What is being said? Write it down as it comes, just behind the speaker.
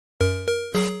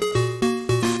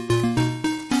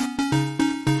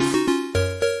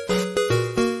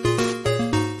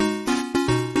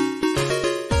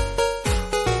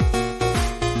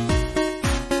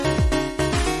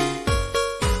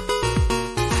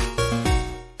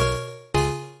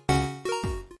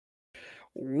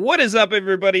What is up,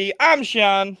 everybody? I'm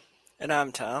Sean. And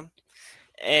I'm Tom.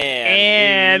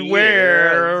 And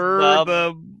we're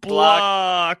the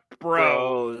Block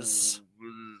Bros.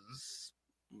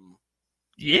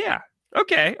 Yeah.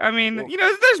 Okay. I mean,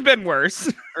 there's been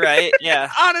worse. Right? Yeah.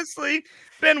 Honestly,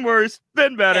 been worse,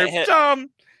 been better. Tom,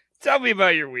 tell me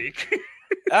about your week.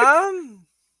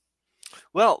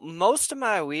 Well, most of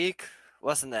my week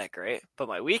wasn't that great, but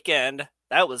my weekend,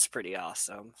 that was pretty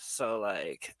awesome. So,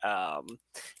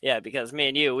 because me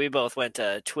and you, we both went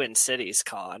to Twin Cities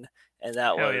Con, and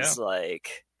that was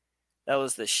that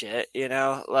was the shit,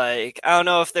 I don't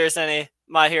know if there's any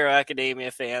My Hero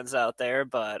Academia fans out there,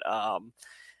 but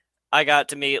I got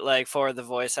to meet four of the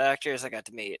voice actors. I got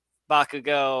to meet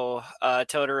Bakugo,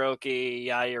 Todoroki,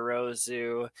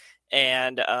 Yaoyorozu,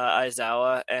 and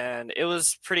Aizawa, and it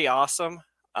was pretty awesome.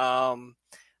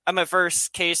 I'm my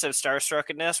first case of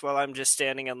starstruckness while I'm just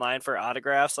standing in line for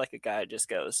autographs. Like a guy just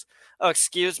goes, "Oh,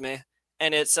 excuse me,"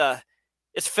 and it's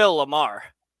Phil Lamar.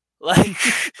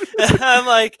 I'm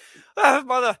like,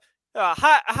 "Oh,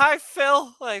 hi,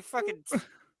 Phil!" Like fucking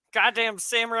goddamn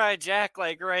Samurai Jack,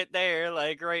 right there,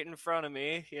 right in front of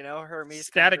me. Hermes.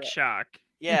 Static Shock.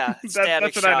 Yeah,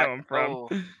 that's what I know him from. Oh,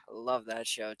 I love that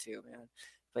show too, man.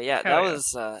 But yeah, that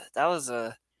was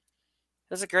a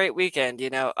great weekend.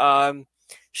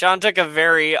 Sean took a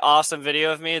very awesome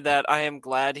video of me that I am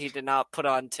glad he did not put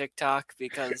on TikTok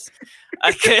because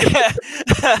I could.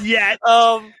 Yet.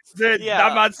 I'm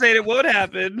not saying it won't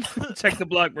happen. Check the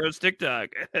Block Bros TikTok.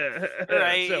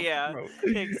 Right?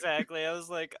 Exactly. I was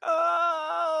like,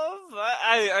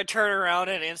 I turn around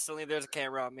and instantly there's a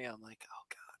camera on me. I'm like, oh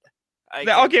god.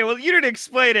 Okay, well, you didn't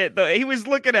explain it though. He was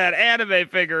looking at anime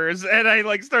figures, and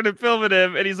I started filming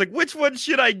him, and he's like, "Which one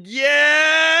should I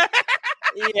get?"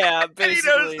 Yeah, basically. And he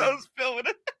noticed I was filming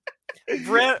it.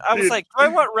 I was like, "Do I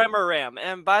want Rem or Ram?"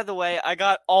 And by the way, I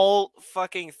got all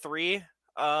fucking three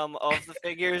of the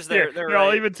figures. They're right.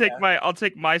 I'll even take I'll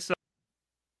take myself.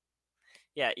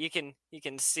 Yeah, you can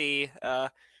see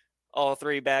all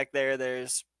three back there.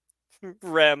 There's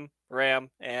Rem,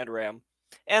 and Ram.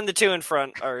 And the two in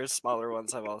front are smaller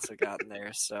ones I've also gotten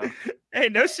there. So hey,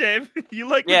 no shame. You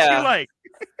like what you like.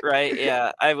 Right,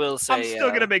 yeah. I will say I'm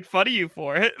still gonna make fun of you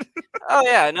for it. Oh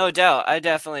yeah, no doubt. I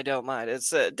definitely don't mind. It's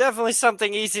definitely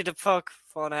something easy to poke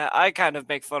fun at. I kind of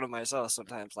make fun of myself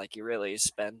sometimes, like, you really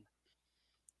spend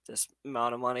this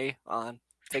amount of money on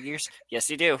figures? Yes,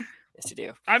 you do. Yes, you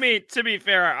do. I mean, to be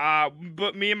fair,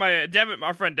 but me and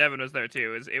my friend Devin was there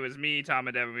too. It was me, Tom,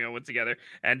 and Devin. We all went together,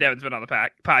 and Devin's been on the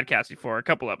podcast before, a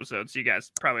couple episodes. So you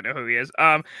guys probably know who he is.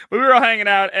 But we were all hanging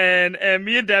out, and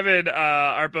me and Devin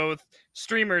are both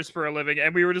streamers for a living,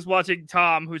 and we were just watching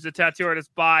Tom, who's a tattoo artist,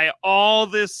 buy all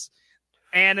this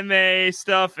anime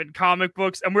stuff and comic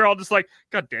books, and we're all just like,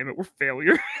 God damn it, we're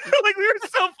failure. We were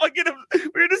so fucking,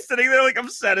 we were just sitting there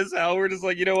upset as hell. We're just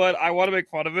like, you know what, I want to make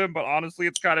fun of him, but honestly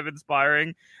it's kind of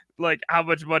inspiring, how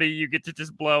much money you get to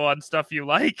just blow on stuff you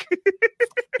like.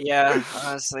 Yeah,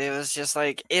 honestly, it was just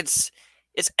it's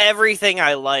everything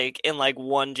I like in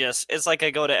one. It's like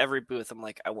I go to every booth, I'm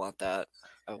like, I want that.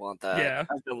 Yeah,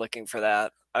 I've been looking for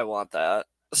that. I want that.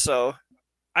 So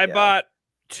I bought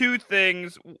two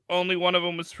things. Only one of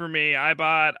them was for me. I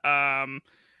bought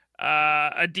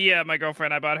Adia, my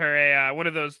girlfriend. I bought her a one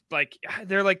of those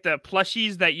they're the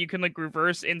plushies that you can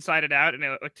reverse inside and out, and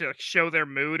to show their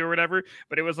mood or whatever.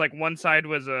 But it was one side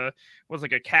was a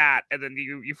cat, and then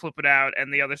you flip it out,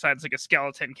 and the other side's a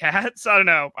skeleton cat. So I don't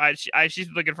know. She's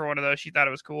looking for one of those. She thought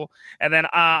it was cool. And then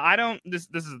I don't. This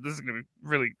is gonna be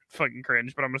really fucking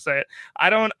cringe, but I'm gonna say it. I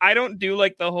don't do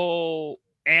the whole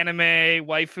anime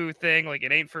waifu thing.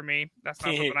 It ain't for me. That's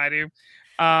not something I do.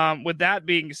 With that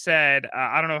being said,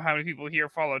 I don't know how many people here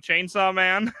follow Chainsaw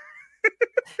Man.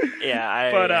 Yeah,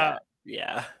 I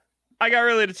got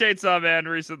really into Chainsaw Man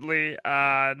recently.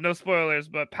 No spoilers,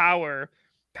 but Power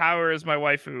is my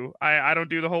waifu. I don't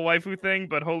do the whole waifu thing,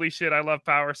 but holy shit, I love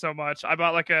Power so much. I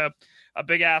bought a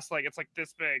big ass, it's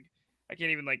this big. I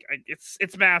can't even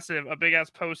it's massive. A big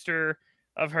ass poster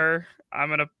of her. I'm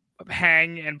gonna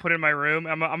hang and put in my room.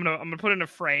 I'm gonna put it in a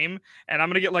frame, and I'm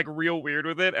gonna get real weird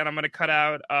with it, and I'm gonna cut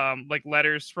out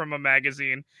letters from a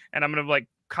magazine, and I'm gonna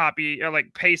copy or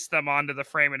paste them onto the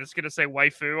frame, and it's gonna say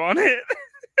waifu on it.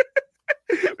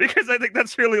 Because I think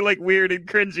that's really weird and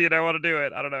cringy, and I want to do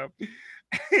it. I don't know.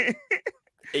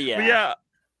 Yeah. But yeah,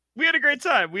 we had a great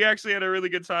time. We actually had a really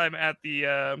good time at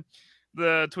the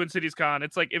Twin Cities Con.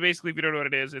 It's basically, if you don't know what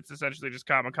it is, it's essentially just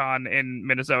Comic-Con in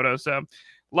Minnesota. So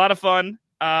a lot of fun.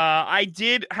 I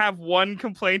did have one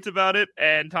complaint about it,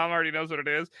 and Tom already knows what it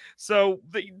is. So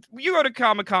you go to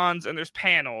Comic-Cons and there's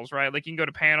panels, right? Like you can go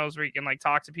to panels where you can like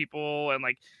talk to people and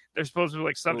like they're supposed to be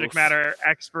like subject matter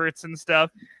experts and stuff.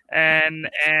 And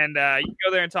you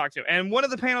go there and talk to them. And one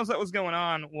of the panels that was going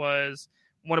on was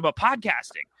one about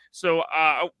podcasting. So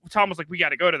Tom was like, "We got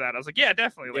to go to that." I was like, "Yeah,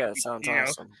 definitely." Like, yeah, it sounds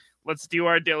awesome. Let's do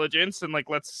our diligence and like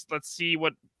let's see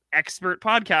what expert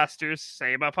podcasters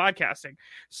say about podcasting.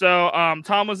 So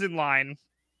Tom was in line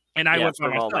and I went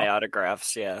for all my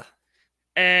autographs. Yeah.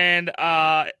 And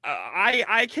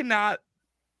I cannot,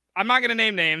 I'm not going to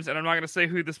name names and I'm not going to say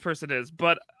who this person is,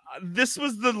 but this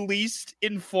was the least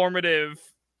informative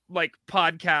like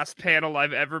podcast panel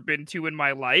I've ever been to in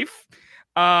my life.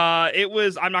 It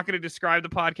was, I'm not going to describe the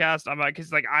podcast. I'm like,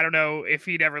 cause like, I don't know if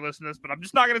he'd ever listen to this, but I'm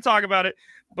just not going to talk about it.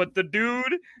 But the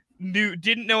dude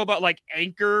didn't know about like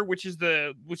Anchor, which is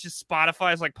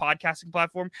Spotify's like podcasting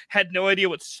platform, had no idea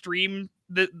what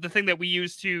the thing that we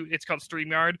use it's called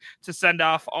StreamYard to send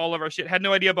off all of our shit. Had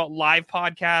no idea about live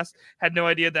podcasts. Had no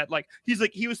idea that like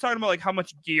he was talking about like how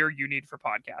much gear you need for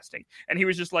podcasting, and he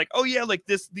was just like, oh yeah, like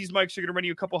these mics are gonna run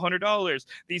you a couple $100.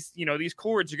 These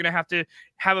cords, you're gonna have to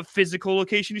have a physical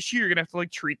location to shoot. You're gonna have to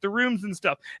like treat the rooms and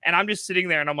stuff. And I'm just sitting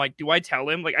there and I'm like, do I tell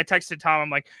him? Like I texted Tom, I'm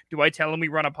like, do I tell him we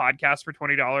run a podcast for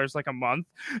 $20 like a month?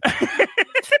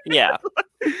 Yeah.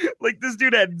 Like this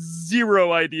dude had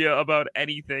zero idea about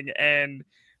anything, and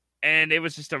it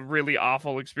was just a really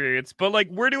awful experience. But like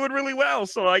we're doing really well,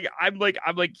 so like I'm like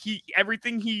he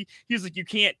was like, you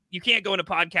can't go into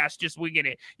podcast just winging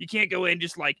it. You can't go in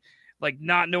just like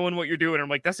not knowing what you're doing. I'm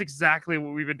like, that's exactly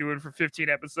what we've been doing for 15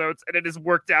 episodes, and it has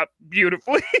worked out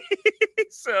beautifully.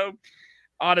 So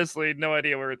honestly, no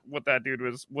idea what that dude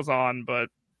was on, but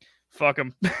fuck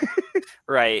him.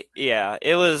 Right. Yeah.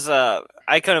 It was,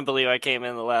 I couldn't believe I came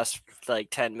in the last like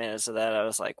 10 minutes of that. I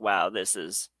was like, wow, this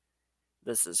is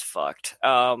fucked.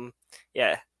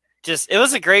 Yeah, just, it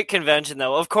was a great convention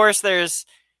though. Of course there's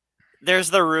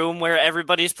the room where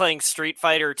everybody's playing Street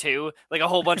Fighter 2. Like a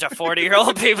whole bunch of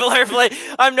 40-year-old people are playing.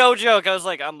 I'm no joke. I was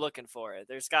like, I'm looking for it.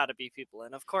 There's got to be people.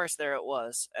 And of course there it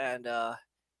was. And,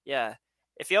 yeah.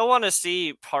 If y'all want to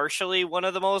see partially one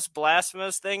of the most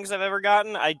blasphemous things I've ever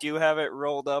gotten, I do have it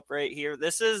rolled up right here.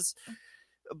 This is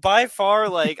by far,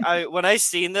 like, when I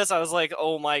seen this, I was like,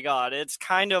 oh my god, it's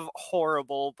kind of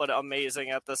horrible, but amazing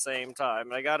at the same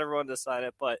time. I got everyone to sign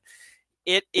it, but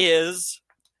it is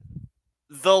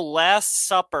The Last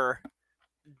Supper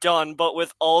done, but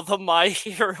with all the My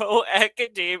Hero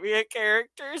Academia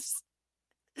characters.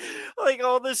 Like,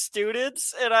 all the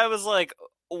students, and I was like,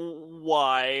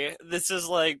 why? This is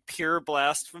like pure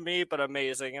blasphemy, but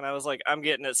amazing. And I was like, I'm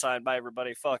getting it signed by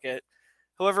everybody. Fuck it.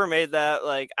 Whoever made that,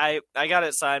 like, I got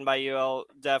it signed by you. I'll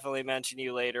definitely mention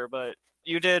you later, but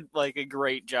you did like a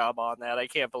great job on that. I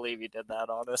can't believe you did that,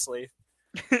 honestly.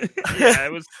 Yeah,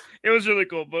 it was really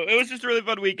cool, but it was just a really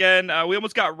fun weekend. We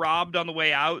almost got robbed on the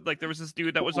way out. Like there was this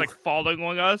dude that was like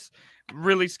following us.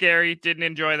 Really scary. Didn't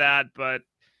enjoy that, but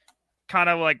kind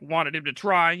of like wanted him to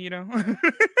try, you know.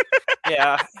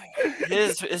 Yeah,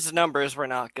 his numbers were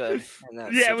not good.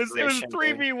 Yeah, it was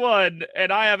 3v1,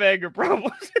 and I have anger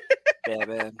problems. Yeah,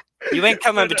 man, you ain't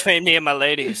coming between me and my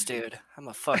ladies, dude. I'm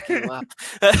gonna fuck you up.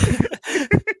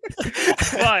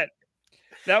 But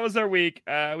that was our week.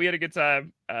 We had a good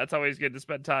time. It's always good to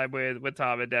spend time with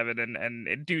Tom and Devin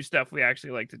and do stuff we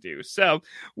actually like to do. So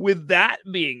with that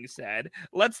being said,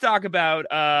 let's talk about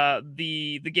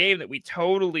the game that we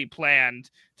totally planned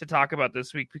to talk about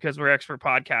this week because we're expert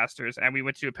podcasters and we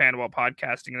went to a panel about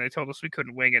podcasting and they told us we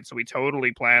couldn't wing it, so we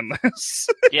totally planned this.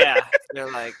 Yeah,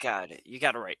 they're like, God, you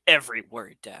got to write every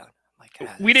word down. Like,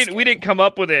 God, we didn't come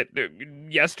up with it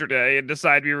yesterday and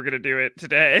decide we were going to do it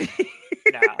today.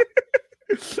 Nah.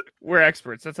 We're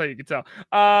experts. That's how you can tell.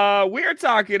 We're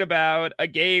talking about a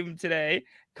game today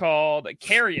called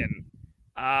Carrion.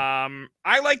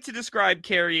 I like to describe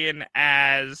Carrion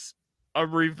as a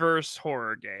reverse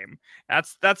horror game.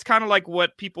 That's kind of like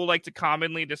what people like to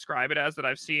commonly describe it as that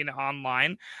I've seen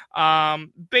online.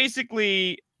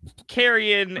 Basically,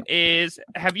 Carrion is,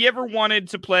 have you ever wanted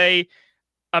to play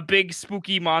a big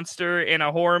spooky monster in a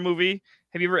horror movie?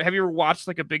 Have you ever watched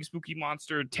like a big spooky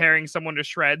monster tearing someone to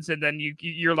shreds, and then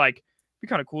you're like, it'd be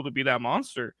kind of cool to be that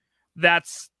monster.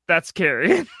 That's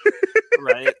Carrion.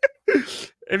 Right.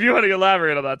 If you want to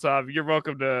elaborate on that, Tom, you're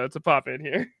welcome to pop in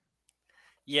here.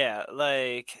 Yeah,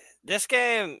 like this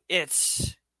game,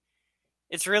 it's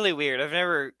really weird. I've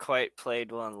never quite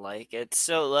played one like it.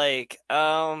 So like,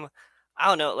 I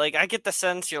don't know, like I get the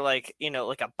sense you're like, you know,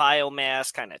 like a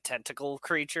biomass kind of tentacle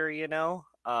creature, you know?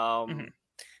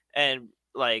 And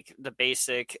like the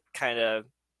basic kind of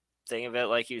thing of it,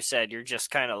 like you said, you're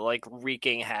just kind of like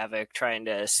wreaking havoc, trying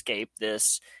to escape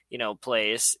this,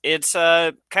 place. It's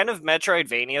a kind of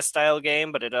Metroidvania style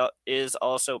game, but it is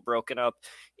also broken up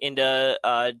into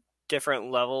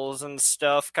different levels and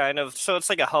stuff, kind of. So it's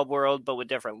like a hub world, but with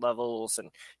different levels and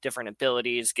different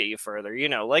abilities get you further.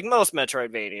 Like most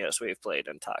Metroidvanias we've played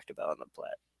and talked about in the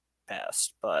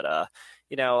past. But I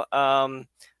know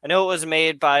it was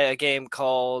made by a game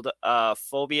called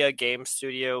Phobia Game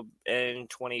Studio in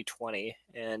 2020,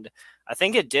 and I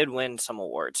think it did win some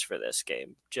awards for this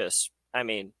game.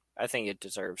 I think it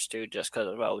deserves to, just because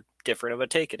of how different of a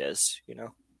take it is,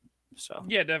 So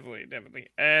yeah, definitely.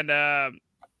 And I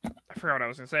forgot what I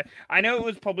was gonna say. I know it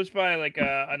was published by like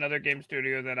another game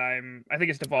studio that I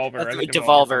think it's Devolver.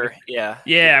 Devolver, yeah.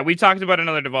 Yeah, we talked about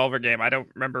another Devolver game. I don't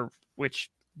remember which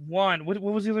one. What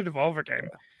was the other Devolver game?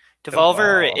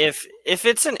 Devolver, if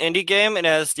it's an indie game and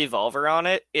has Devolver on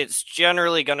it, it's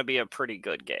generally going to be a pretty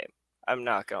good game. I'm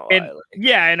not gonna lie.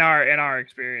 Yeah, in our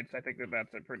experience, I think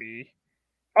that's a pretty.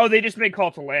 Oh, they just made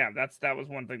Call to Lamb. That was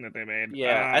one thing that they made.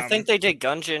 Yeah, I think they did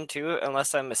Gungeon too,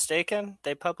 unless I'm mistaken.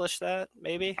 They published that,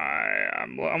 maybe.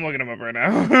 I'm looking them up right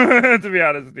now. To be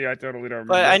honest with you, I totally don't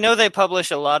remember. But I know they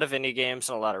publish a lot of indie games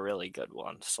and a lot of really good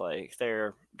ones. Like,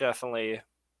 they're definitely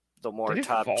the more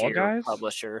top tier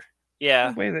publisher.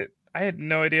 Yeah. Wait, I had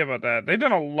no idea about that. They've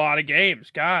done a lot of games.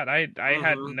 God, I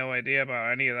had no idea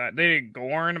about any of that. They did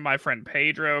Gorn, My Friend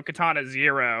Pedro, Katana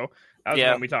Zero. That was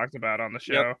one we talked about on the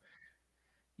show. Yep.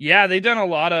 Yeah, they've done a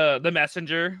lot of The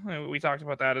Messenger. We talked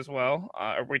about that as well.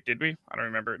 Or wait, did we? I don't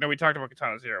remember. No, we talked about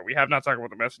Katana Zero. We have not talked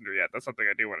about The Messenger yet. That's something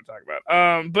I do want to talk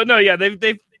about. But no, yeah,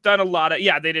 they've done a lot of.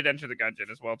 Yeah, they did Enter the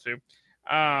Gungeon as well too.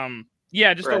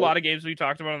 Yeah, just a lot of games we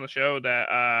talked about on the show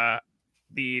that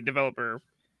the developer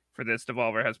for this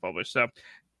Devolver has published. So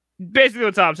basically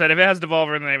what Tom said, if it has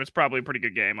Devolver in the name, it's probably a pretty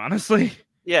good game, honestly.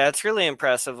 Yeah, it's really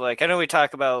impressive. Like, I know we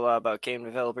talk about a lot about game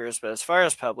developers, but as far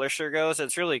as publisher goes,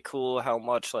 it's really cool how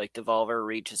much like Devolver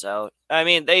reaches out. I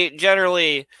mean, they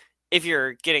generally, if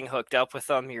you're getting hooked up with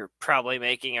them, you're probably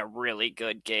making a really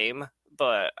good game.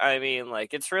 But I mean,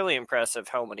 like, it's really impressive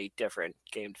how many different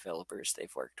game developers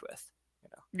they've worked with.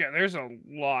 Yeah, there's a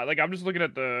lot. Like, I'm just looking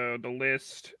at the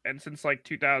list, and since like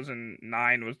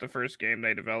 2009 was the first game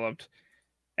they developed,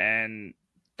 and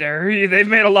they've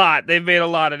made a lot. They've made a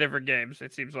lot of different games,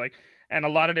 it seems like, and a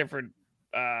lot of different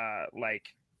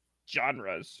like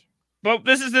genres. But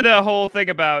this isn't a whole thing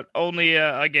about only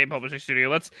a game publishing studio.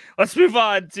 Let's move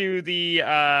on to the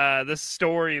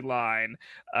storyline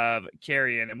of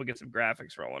Carrion, and we'll get some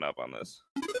graphics rolling up on this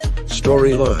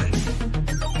storyline.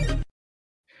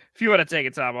 If you want to take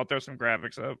it, Tom, I'll throw some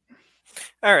graphics up.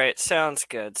 All right, sounds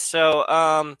good. So,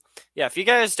 yeah, if you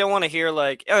guys don't want to hear,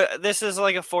 like, this is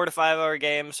like a 4 to 5 hour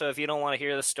game, so if you don't want to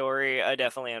hear the story, I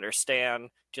definitely understand.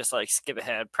 Just, like, skip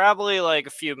ahead. Probably, like,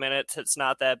 a few minutes. It's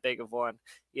not that big of one,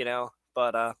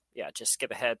 But, yeah, just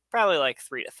skip ahead. Probably, like,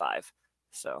 3 to 5.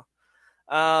 So,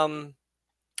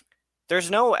 there's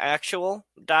no actual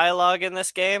dialogue in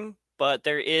this game, but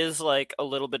there is like a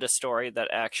little bit of story that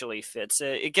actually fits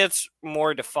it. It gets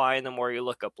more defined the more you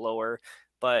look up lower.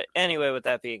 But anyway, with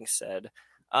that being said,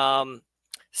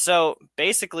 so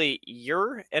basically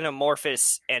you're an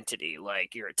amorphous entity,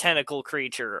 like you're a tentacle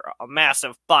creature, a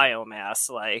massive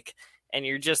biomass, like, and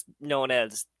you're just known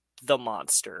as the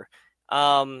monster.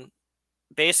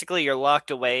 Basically you're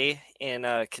locked away in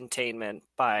a containment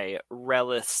by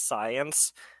Relith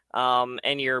science,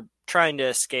 and you're trying to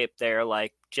escape there,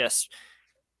 like just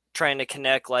trying to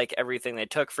connect like everything they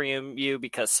took from you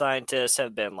because scientists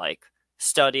have been like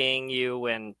studying you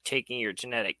and taking your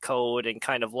genetic code and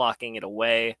kind of locking it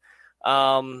away.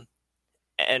 And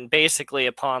basically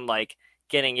upon like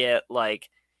getting it, like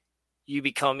you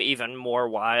become even more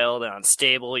wild and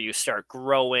unstable. You start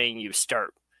growing, you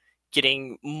start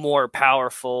getting more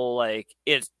powerful. Like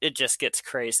it just gets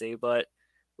crazy. But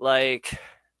like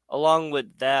along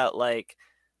with that, like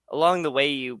along the way,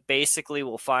 you basically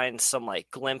will find some like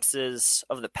glimpses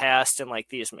of the past in like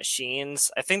these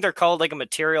machines. I think they're called like a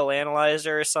material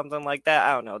analyzer or something like that.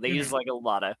 I don't know. They use like a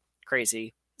lot of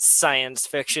crazy science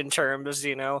fiction terms,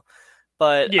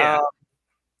 But yeah,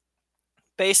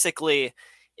 basically,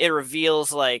 it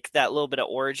reveals like that little bit of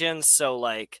origin. So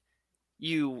like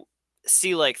you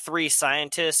see like 3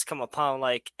 scientists come upon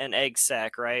like an egg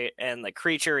sac, right? And the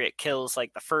creature, it kills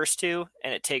like the first 2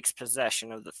 and it takes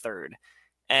possession of the third.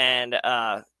 And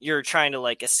you're trying to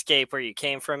like escape where you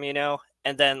came from,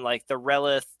 and then like the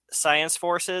Relith science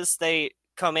forces, they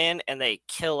come in and they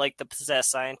kill like the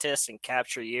possessed scientists and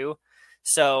capture you.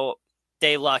 So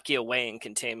they lock you away in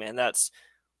containment. And that's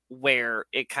where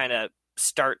it kind of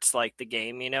starts like the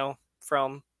game,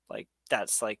 from like,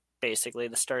 that's like basically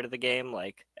the start of the game,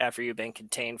 like after you've been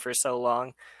contained for so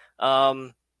long.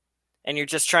 And you're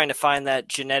just trying to find that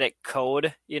genetic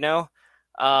code, you know?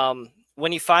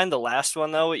 When you find the last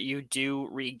one, though, you do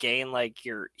regain, like,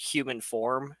 your human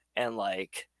form, and,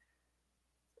 like,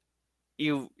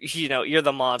 you know, you're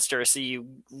the monster, so you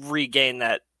regain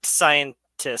that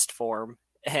scientist form,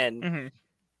 and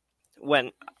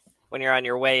when you're on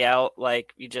your way out,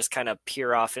 like, you just kind of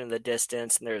peer off into the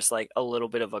distance, and there's, like, a little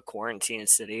bit of a quarantine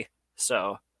city.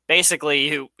 So,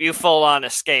 basically, you full-on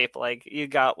escape. Like, you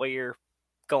got what you're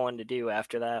going to do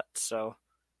after that, so,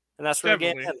 and that's where the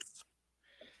game ends.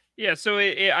 Yeah, so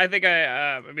I think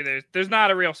I mean, there's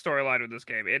not a real storyline with this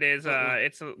game. It is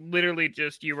it's literally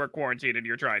just you are quarantined and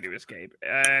you're trying to escape,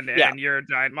 and you're a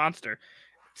giant monster.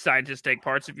 Scientists take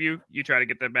parts of you, you try to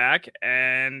get them back,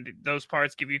 and those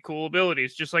parts give you cool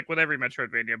abilities, just like with every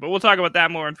Metroidvania. But we'll talk about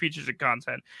that more in features and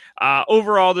content.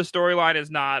 Overall, the storyline is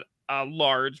not a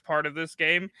large part of this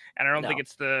game, and I don't think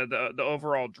it's the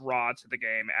overall draw to the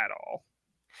game at all.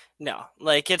 No,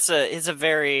 like it's a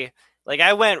very, like,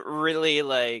 I went really,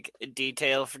 like,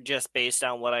 detailed just based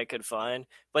on what I could find,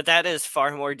 but that is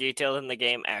far more detail than the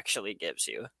game actually gives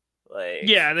you. Like,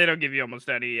 yeah, they don't give you almost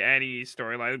any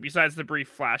storyline besides the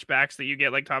brief flashbacks that you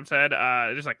get, like Tom said.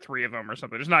 There's like 3 of them or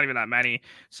something. There's not even that many,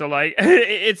 so like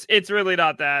it's really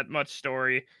not that much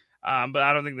story. But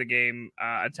I don't think the game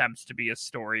attempts to be a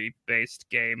story based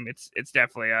game. It's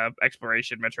definitely a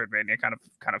exploration Metroidvania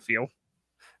kind of feel.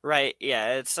 Right?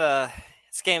 Yeah, it's a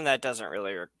game that doesn't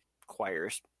really require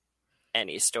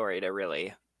any story to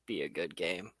really be a good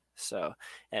game. So,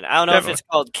 and I don't know if it's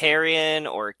called Carrion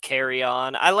or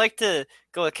Carrion. I like to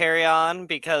go with Carrion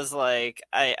because, like,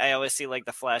 I always see, like,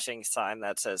 the flashing sign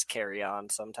that says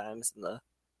Carrion sometimes in the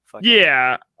fucking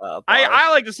bar. I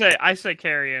like to say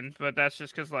Carrion, but that's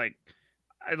just because, like,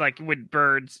 I like when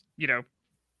birds, you know,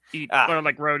 eat or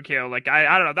like roadkill. Like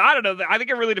I don't know. I think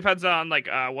it really depends on like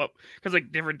what, because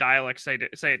like different dialects say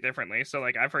it differently. So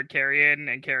like I've heard carrion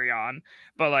and carry on,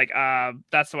 but like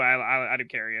that's the way I do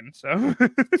carrion. So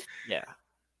yeah.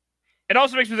 It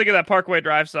also makes me think of that Parkway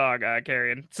Drive song,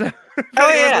 Carrion. So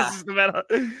oh yeah.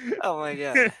 Oh my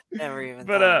god. Never even.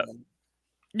 But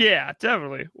yeah,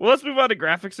 definitely. Well, let's move on to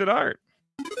graphics and art.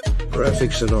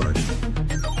 Graphics and art.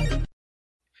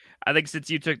 I think since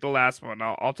you took the last one,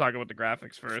 I'll talk about the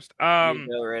graphics first. You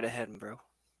go right ahead, bro.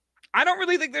 I don't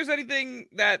really think there's anything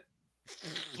that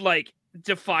like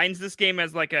defines this game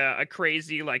as like a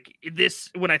crazy like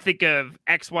this. When I think of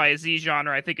XYZ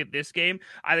genre, I think of this game.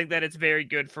 I think that it's very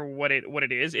good for what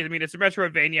it is. I mean, it's a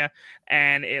Metroidvania,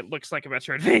 and it looks like a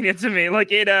Metroidvania to me.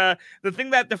 Like it, the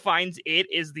thing that defines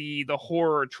it is the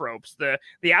horror tropes, the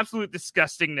absolute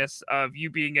disgustingness of you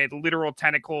being a literal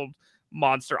tentacled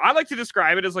monster. I like to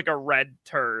describe it as like a red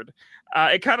turd.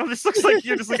 It kind of just looks like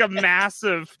you're just like a mass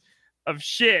of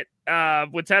shit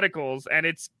with tentacles, and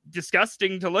it's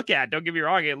disgusting to look at. Don't get me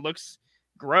wrong, it looks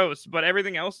gross, but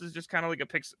everything else is just kind of like a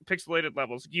pixelated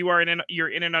levels. You're in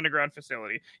an underground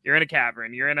facility. You're in a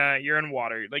cavern. You're in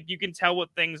water. Like you can tell what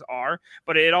things are,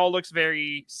 but it all looks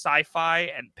very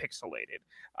sci-fi and pixelated.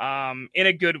 In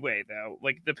a good way though.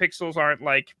 Like the pixels aren't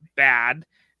like bad.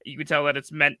 You can tell that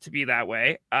it's meant to be that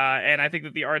way. And I think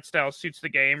that the art style suits the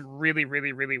game really,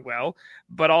 really, really well.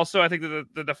 But also I think that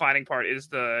the defining part is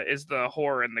the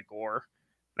horror and the gore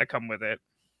that come with it.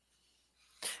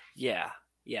 Yeah,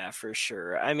 for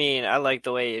sure. I mean, I like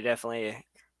the way you definitely...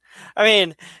 I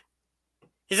mean,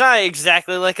 he's not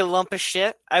exactly like a lump of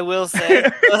shit, I will say.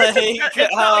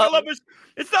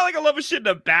 It's not like a lump of shit in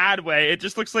a bad way. It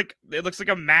just looks like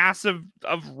a mass of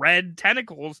red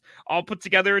tentacles all put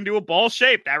together into a ball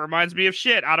shape. That reminds me of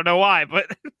shit. I don't know why, but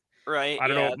right. I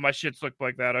don't know if my shits look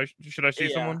like that. Should I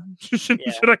see someone?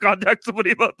 Should I contact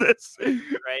somebody about this?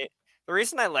 Right. The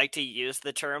reason I like to use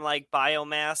the term like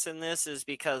biomass in this is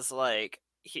because like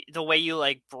the way you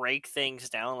like break things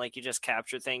down, like you just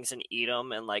capture things and eat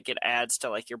them, and like it adds to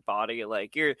like your body,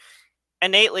 like you're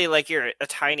innately like you're a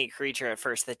tiny creature at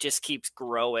first that just keeps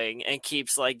growing and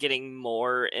keeps like getting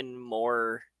more and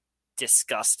more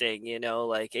disgusting, you know,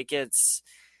 like it gets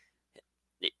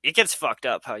fucked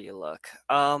up how you look.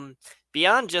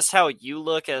 Beyond just how you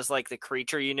look as like the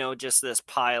creature, you know, just this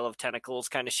pile of tentacles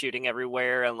kind of shooting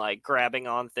everywhere and like grabbing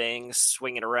on things,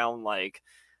 swinging around, like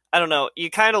I don't know, you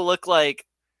kind of look like,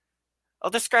 I'll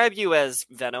describe you as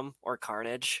Venom or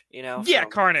Carnage, you know? Yeah,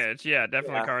 Carnage. Yeah,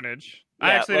 definitely Carnage. Yeah,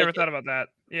 I actually never thought about that.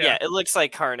 Yeah, it looks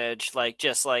like Carnage, like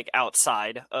just like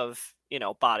outside of, you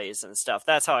know, bodies and stuff.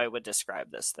 That's how I would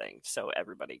describe this thing, so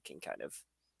everybody can kind of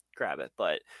grab it.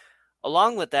 But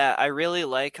along with that, I really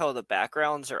like how the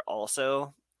backgrounds are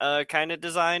also kind of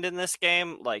designed in this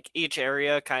game. Like each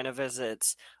area kind of has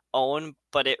its own,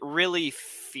 but it really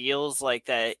feels like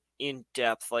that in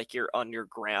depth, like you're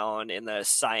underground in the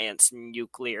science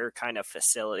nuclear kind of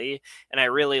facility. And I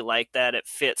really like that. It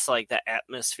fits like the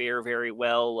atmosphere very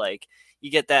well. Like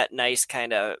you get that nice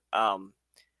kind of,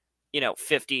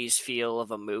 50s feel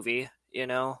of a movie,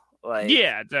 like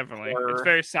Yeah, definitely. horror. It's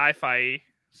very sci-fi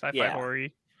horror.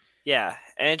 Yeah,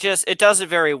 and it does it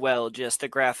very well. Just the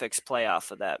graphics play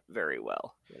off of that very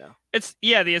well,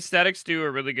 The aesthetics do a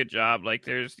really good job. Like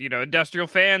there's industrial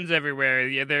fans everywhere.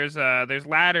 Yeah, there's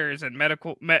ladders and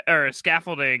or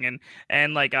scaffolding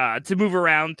and like to move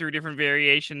around through different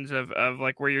variations of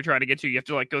like where you're trying to get to. You have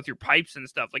to like go through pipes and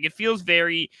stuff. Like it feels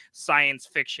very science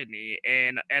fiction-y,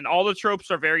 and all the tropes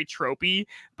are very tropey,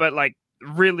 but like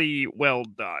really well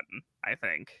done, I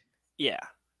think. Yeah.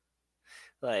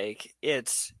 Like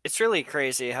it's really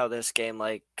crazy how this game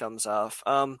like comes off.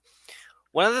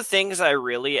 One of the things I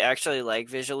really actually like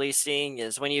visually seeing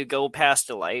is when you go past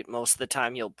a light, most of the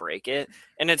time you'll break it.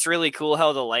 And it's really cool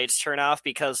how the lights turn off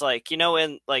because like,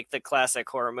 in like the classic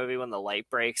horror movie when the light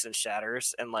breaks and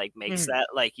shatters and like makes that,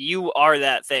 like you are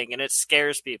that thing and it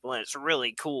scares people and it's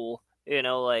really cool.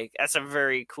 Like that's a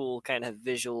very cool kind of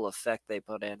visual effect they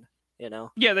put in.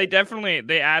 Yeah,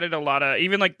 they added a lot of,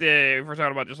 even like if we're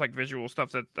talking about just like visual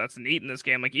stuff that's neat in this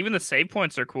game, like even the save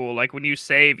points are cool. Like when you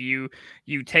save, you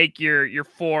take your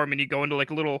form and you go into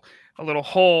like a little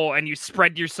hole and you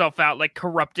spread yourself out, like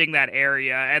corrupting that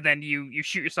area, and then you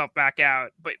shoot yourself back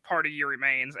out, but part of you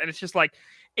remains. And it's just like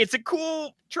it's a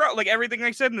cool trope. Like everything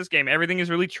I said in this game, everything is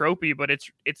really tropey, but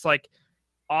it's like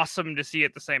awesome to see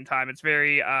at the same time. It's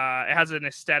very it has an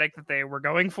aesthetic that they were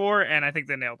going for, and I think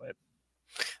they nailed it.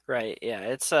 Right,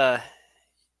 yeah,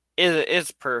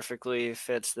 it's perfectly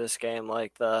fits this game,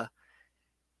 like the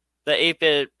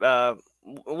 8-bit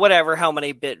whatever how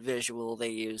many bit visual they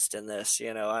used in this,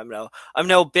 I'm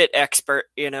no bit expert,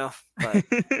 but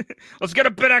let's get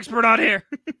a bit expert on here.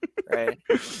 Right.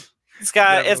 It's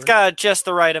got just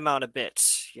the right amount of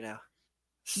bits,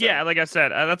 So. Yeah, like I said,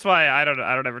 that's why I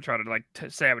don't ever try to like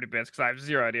say how many bits because I have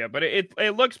zero idea. But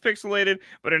it looks pixelated,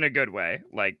 but in a good way.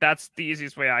 Like that's the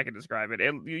easiest way I can describe it.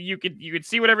 You could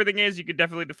see what everything is. You could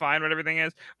definitely define what everything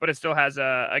is, but it still has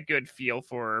a good feel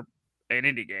for an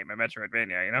indie game, a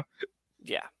Metroidvania.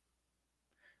 Yeah.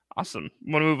 Awesome.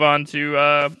 Want to move on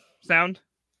to sound?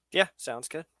 Yeah, sounds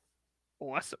good.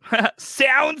 Awesome.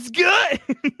 Sounds good.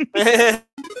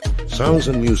 Sounds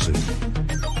and music.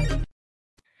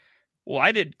 Well,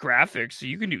 I did graphics, so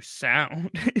you can do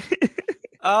sound.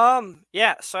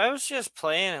 Yeah, so I was just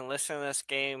playing and listening to this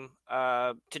game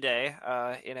today.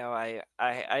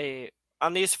 I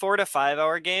on these 4 to 5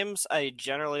 hour games, I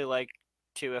generally like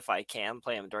to, if I can,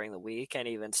 play them during the week, and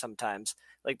even sometimes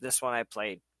like this one I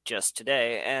played just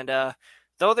today. And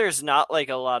though there's not like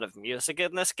a lot of music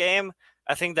in this game,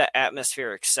 I think the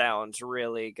atmospheric sounds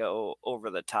really go over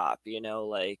the top,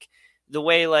 like the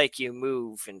way like you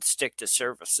move and stick to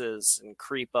surfaces and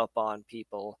creep up on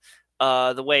people,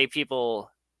 the way people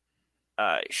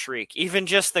shriek, even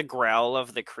just the growl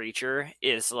of the creature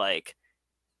is like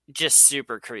just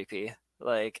super creepy.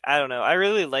 Like, I don't know. I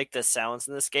really like the sounds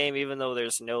in this game, even though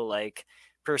there's no like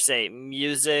per se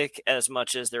music as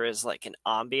much as there is like an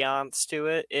ambiance to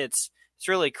it. It's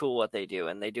really cool what they do,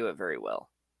 and they do it very well.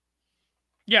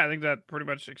 Yeah, I think that pretty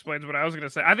much explains what I was going to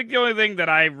say. I think the only thing that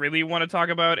I really want to talk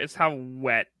about is how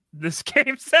wet this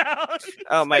game sounds.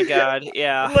 Oh my god,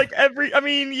 yeah. Like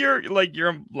you're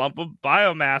a lump of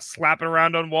biomass slapping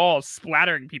around on walls,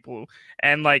 splattering people,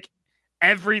 and like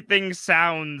everything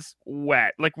sounds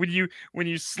wet. Like when you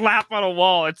slap on a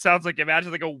wall, it sounds like,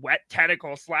 imagine like a wet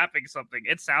tentacle slapping something.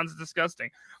 It sounds disgusting.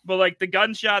 But like the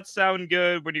gunshots sound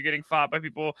good when you're getting fought by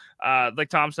people. Like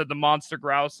Tom said, the monster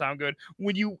growls sound good.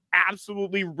 When you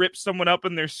absolutely rip someone up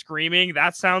and they're screaming,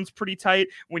 that sounds pretty tight.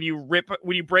 When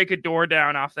you break a door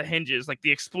down off the hinges, like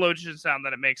the explosion sound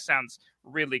that it makes sounds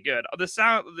really good. The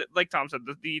sound, like Tom said,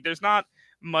 there's not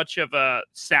much of a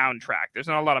soundtrack. There's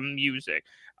not a lot of music.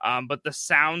 But the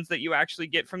sounds that you actually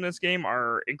get from this game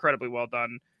are incredibly well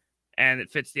done, and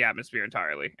it fits the atmosphere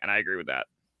entirely. And I agree with that.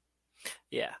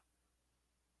 Yeah.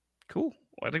 Cool.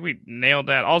 Well, I think we nailed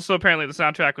that. Also, apparently, the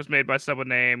soundtrack was made by someone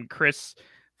named Chris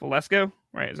Valesco.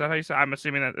 Right? Is that how you say? I'm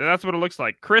assuming that's what it looks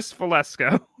like. Chris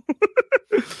Valesco.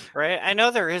 Right. I know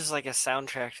there is like a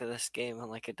soundtrack to this game and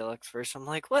like a deluxe version. I'm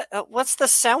like, what? What's the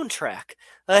soundtrack?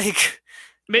 Like.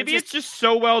 Maybe it's just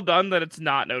so well done that it's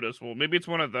not noticeable. Maybe it's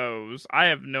one of those. I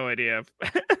have no idea.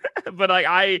 But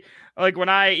like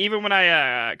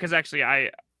because actually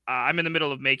I'm in the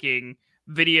middle of making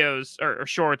videos or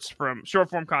shorts from short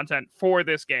form content for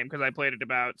this game because I played it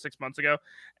about 6 months ago,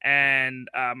 and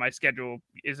my schedule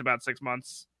is about 6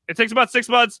 months. It takes about 6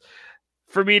 months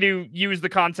for me to use the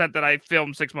content that I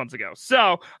filmed 6 months ago.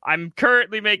 So I'm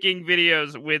currently making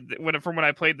videos from when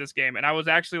I played this game, and I was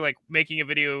actually like making a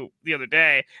video the other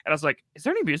day, and I was like, "Is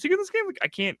there any music in this game? Like, I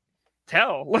can't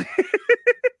tell."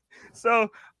 So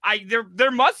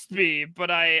there must be,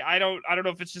 but I don't know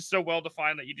if it's just so well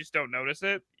defined that you just don't notice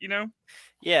it, you know?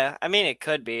 Yeah, I mean it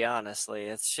could be, honestly.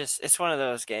 It's one of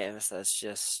those games that's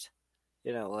just,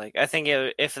 like I think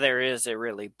if there is, it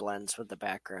really blends with the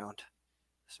background.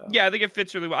 So yeah, I think it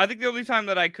fits really well. I think the only time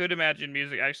that I could imagine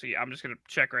music, actually, I'm just gonna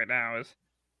check right now, is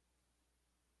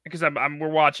because we're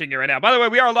watching it right now. By the way,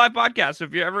 we are a live podcast, so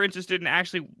if you're ever interested in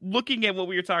actually looking at what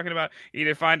we were talking about,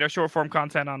 either find our short form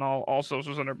content on all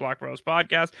socials under Black Rose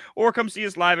Podcast, or come see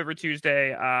us live every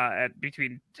Tuesday at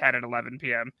between 10 and 11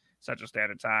 p.m. Central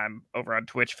Standard Time over on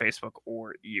Twitch, Facebook,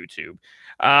 or YouTube.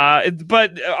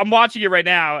 But I'm watching it right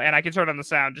now, and I can turn on the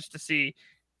sound just to see.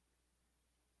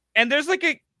 And there's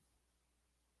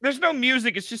no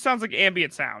music. It just sounds like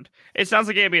ambient sound. It sounds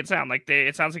like ambient sound.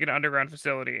 It sounds like an underground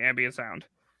facility, ambient sound.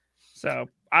 So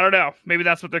I don't know. Maybe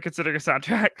that's what they're considering a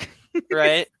soundtrack.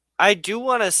 Right. I do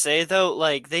want to say though,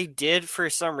 like for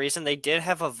some reason, they did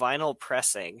have a vinyl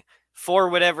pressing for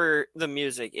whatever the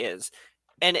music is,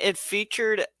 and it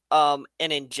featured an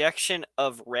injection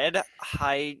of red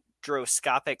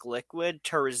hydroscopic liquid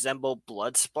to resemble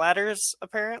blood splatters.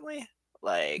 Apparently,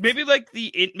 maybe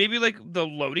the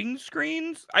loading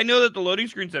screens. I know that the loading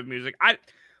screens have music. I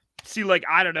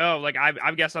don't know.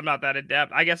 I guess I'm not that in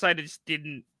depth. I guess I just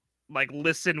didn't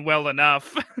listen well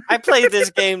enough. I played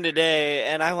this game today,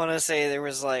 and I want to say there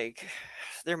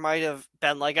might have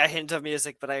been a hint of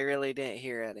music, but I really didn't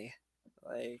hear any.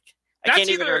 I can't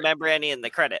even remember any in the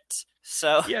credits.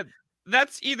 So yeah,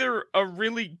 that's either a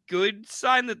really good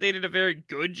sign that they did a very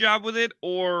good job with it,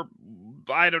 or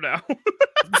I don't know,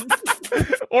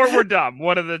 or we're dumb.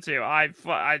 One of the two. I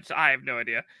have no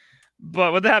idea.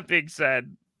 But with that being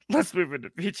said, let's move into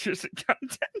features and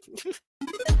content.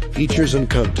 Features and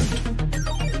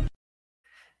content.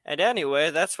 And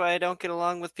anyway, that's why I don't get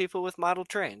along with people with model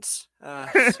trains.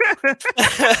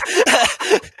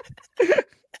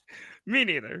 Me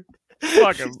neither.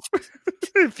 Fuck them.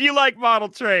 If you like model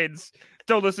trains,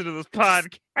 don't listen to this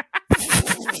podcast.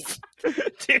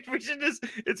 Dude,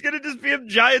 it's going to just be a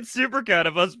giant supercut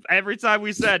of us every time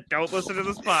we said, don't listen to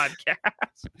this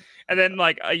podcast. And then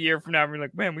a year from now, we're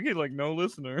like, man, we get no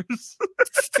listeners.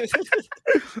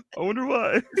 I wonder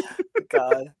why.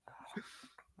 God.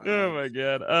 Oh my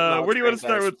God. Where do you want to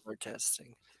start with?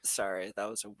 Testing. Sorry, that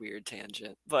was a weird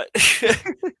tangent, but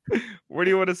where do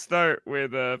you want to start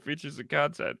with features and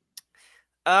content?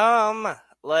 I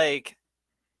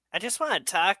just want to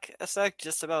talk a sec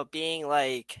just about being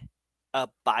a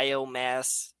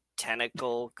biomass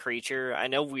tentacle creature. I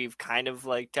know we've kind of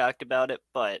talked about it,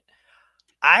 but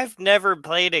I've never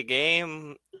played a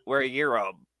game where you're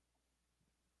a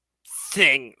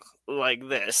thing like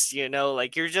this,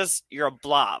 you're a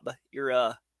blob. You're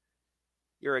a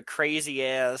crazy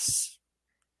ass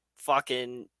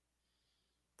fucking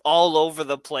all over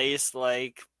the place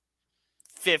 50s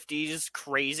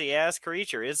crazy ass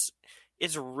creature. It's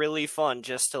really fun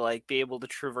just to be able to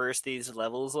traverse these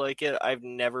levels like it. I've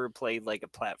never played a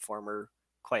platformer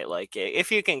quite like it,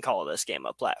 if you can call this game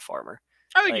a platformer.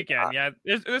 I think you can, yeah.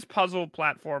 This puzzle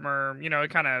platformer,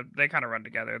 they kind of run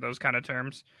together, those kind of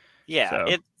terms. Yeah, so.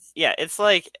 It's it's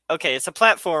a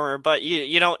platformer, but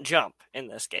you don't jump in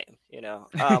this game,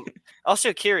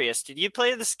 Also curious, did you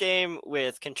play this game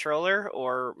with controller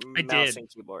or mouse and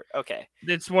keyboard? Okay.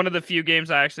 It's one of the few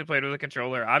games I actually played with a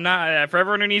controller. I'm not, for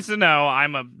everyone who needs to know,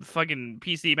 I'm a fucking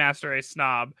PC Master Race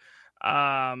snob.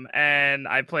 And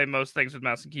I play most things with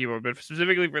mouse and keyboard, but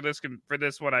specifically for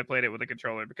this one, I played it with a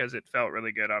controller because it felt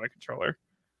really good on a controller.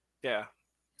 Yeah.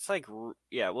 It's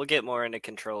we'll get more into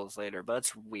controls later, but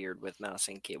it's weird with mouse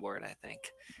and keyboard, I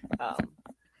think.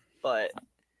 But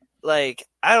I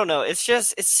don't know.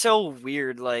 It's so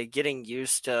weird, getting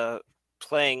used to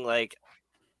playing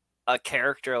a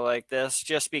character like this,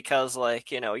 just because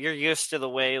you're used to the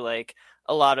way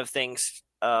a lot of things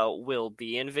will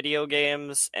be in video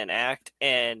games and act,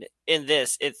 and in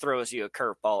this it throws you a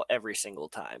curveball every single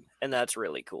time, and that's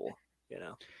really cool.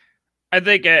 I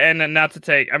think, and not to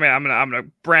take, I'm gonna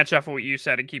branch off of what you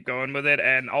said and keep going with it,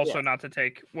 and also not to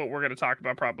take what we're gonna talk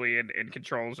about probably in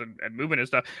controls and movement and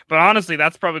stuff. But honestly,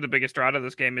 that's probably the biggest draw to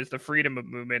this game is the freedom of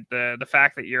movement, the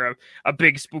fact that you're a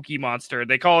big spooky monster.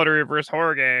 They call it a reverse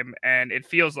horror game, and it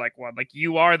feels like one.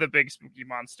 You are the big spooky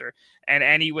monster, and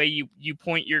any way you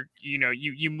point you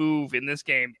move in this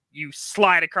game, you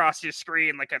slide across your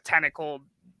screen like a tentacled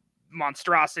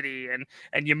monstrosity,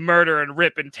 and you murder and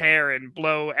rip and tear and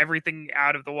blow everything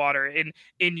out of the water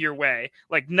in your way.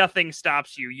 Like nothing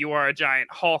stops you. You are a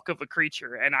giant Hulk of a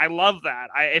creature, and I love that.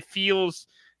 It feels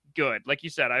good. Like you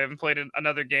said, I haven't played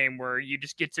another game where you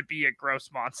just get to be a gross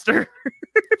monster.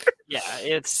 Yeah,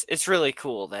 it's really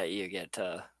cool that you get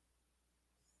to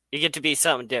be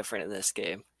something different in this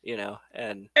game, you know,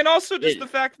 and also just the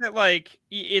fact that like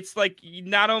it's like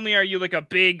not only are you like a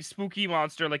big spooky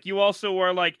monster, like you also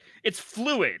are like it's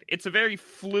fluid. It's a very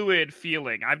fluid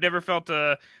feeling. I've never felt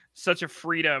such a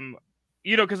freedom,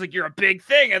 you know, because like you're a big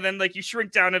thing and then like you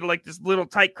shrink down into like this little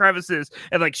tight crevices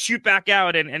and like shoot back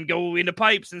out and go into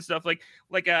pipes and stuff. Like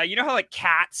you know how like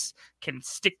cats can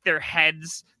stick their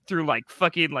heads through like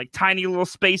fucking like tiny little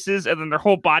spaces and then their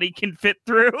whole body can fit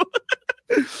through.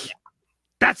 Yeah.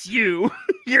 That's you.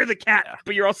 You're the cat,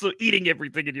 but you're also eating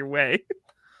everything in your way.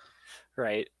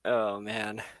 Right. Oh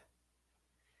man.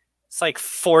 It's like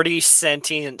 40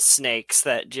 sentient snakes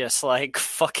that just like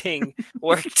fucking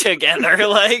work together.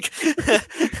 Like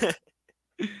kinda,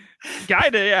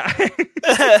 yeah.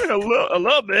 a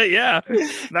little bit, yeah.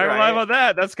 Not gonna lie about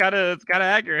that. That's kinda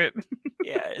accurate.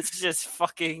 Yeah, it's just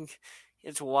fucking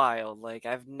it's wild. Like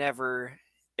I've never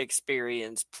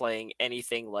experienced playing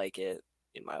anything like it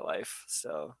in my life,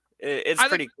 so it's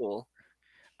pretty cool.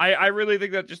 I really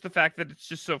think that just the fact that it's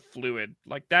just so fluid,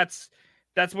 like that's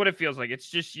what it feels like. It's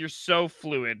just you're so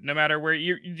fluid no matter where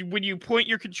when you point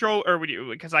your controller, or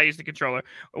because I use the controller,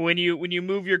 when you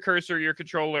move your cursor, your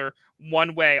controller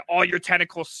one way, all your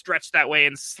tentacles stretch that way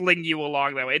and sling you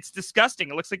along that way. It's disgusting.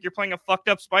 It looks like you're playing a fucked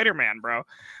up Spider-Man, bro.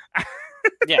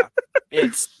 Yeah.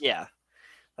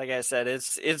 Like I said,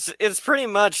 it's pretty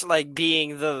much like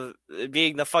being the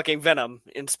fucking Venom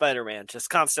in Spider-Man, just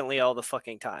constantly all the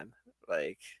fucking time.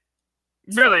 Like,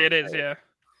 really, it is, yeah.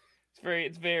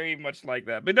 It's very much like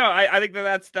that. But no, I think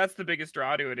that's the biggest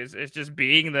draw to it is just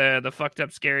being the fucked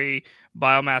up, scary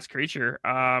biomass creature,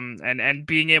 and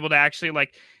being able to actually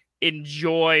like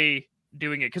enjoy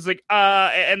doing it, because like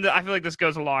and I feel like this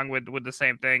goes along with the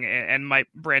same thing and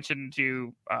might branch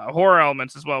into horror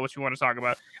elements as well, which we want to talk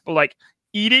about. But like,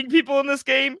 eating people in this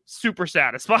game, super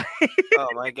satisfying. Oh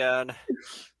my god!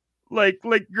 like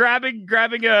grabbing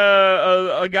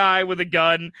a guy with a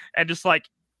gun and just like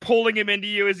pulling him into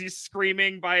you as he's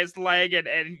screaming by his leg,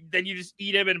 and then you just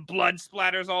eat him and blood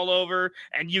splatters all over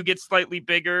and you get slightly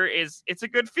bigger. It's a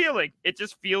good feeling. It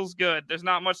just feels good. There's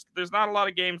not a lot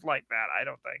of games like that, I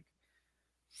don't think.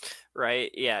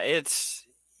 Right? Yeah, it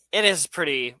is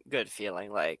pretty good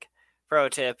feeling. Like, pro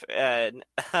tip,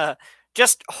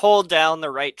 just hold down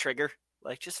the right trigger.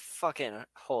 Like, just fucking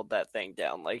hold that thing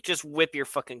down. Like, just whip your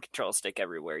fucking control stick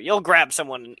everywhere. You'll grab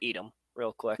someone and eat them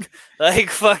real quick. Like,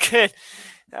 fucking,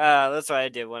 that's what I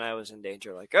did when I was in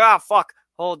danger. Like, fuck,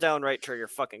 hold down right trigger,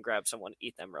 fucking grab someone,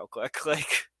 eat them real quick.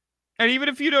 Like, and even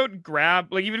if you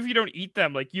don't eat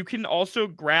them, like you can also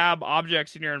grab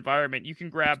objects in your environment. You can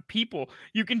grab people.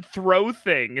 You can throw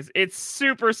things. It's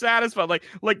super satisfying.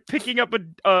 Like picking up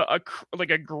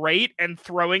a grate and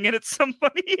throwing it at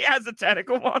somebody as a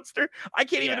tentacle monster. I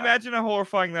can't even imagine how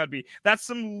horrifying that'd be. That's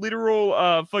some literal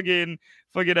fucking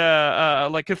like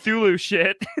Cthulhu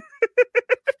shit.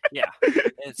 Yeah.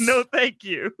 No, thank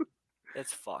you.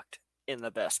 It's fucked in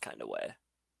the best kind of way.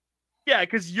 Yeah,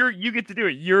 because you get to do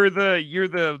it. You're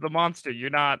the monster. You're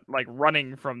not like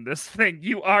running from this thing.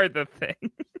 You are the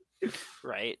thing.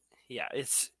 Right. Yeah,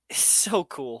 it's so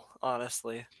cool,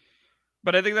 honestly.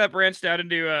 But I think that branched out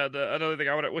into another thing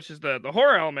I want, which is the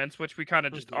horror elements, which we kind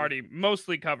of just already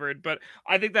mostly covered. But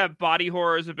I think that body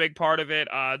horror is a big part of it.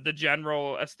 The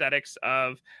general aesthetics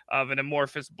of an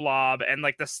amorphous blob, and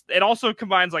like this, it also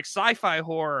combines like sci-fi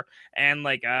horror and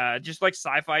like just like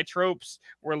sci-fi tropes,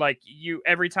 where like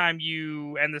every time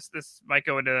you, and this might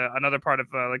go into another part of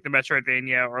like the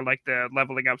Metroidvania or like the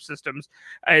leveling up systems,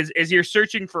 as you're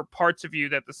searching for parts of you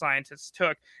that the scientists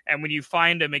took, and when you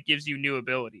find them, it gives you new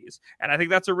abilities. And I think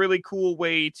that's a really cool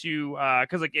way to,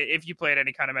 because like if you played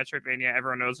any kind of Metroidvania,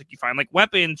 everyone knows like you find like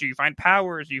weapons, or you find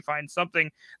powers, or you find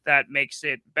something that makes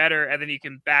it better, and then you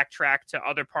can backtrack to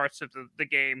other parts of the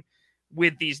game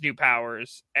with these new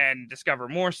powers and discover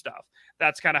more stuff.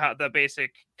 That's kind of how the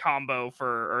basic combo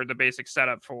or the basic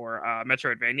setup for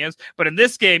Metroidvanias. But in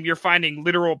this game, you're finding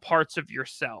literal parts of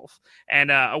yourself,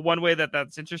 and one way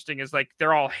that's interesting is like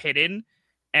they're all hidden.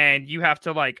 And you have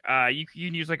to like you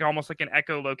can use like almost like an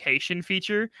echolocation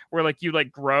feature where like you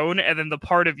like groan, and then the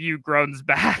part of you groans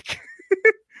back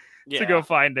to go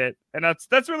find it. And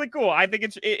that's really cool. I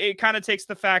think it kind of takes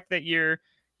the fact that you're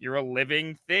a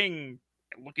living thing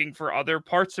looking for other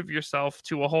parts of yourself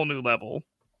to a whole new level.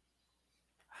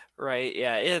 Right.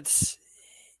 Yeah.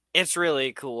 it's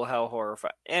really cool how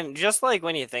horrifying, and just like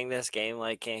when you think this game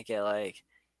like can't get like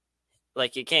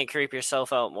you can't creep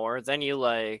yourself out more, then you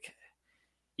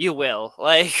will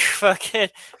like fucking.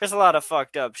 There's a lot of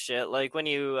fucked up shit like when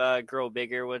you grow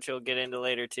bigger, which you'll get into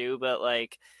later too. But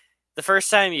like the first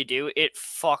time you do, it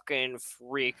fucking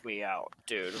freaked me out,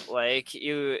 dude. Like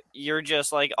you're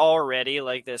just like already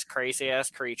like this crazy ass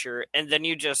creature, and then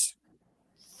you just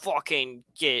fucking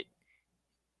get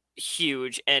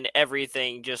huge and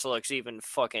everything just looks even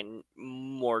fucking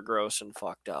more gross and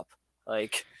fucked up.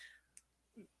 Like,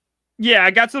 yeah,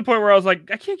 I got to the point where I was like,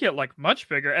 I can't get like much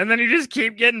bigger, and then you just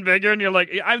keep getting bigger, and you're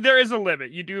like, there is a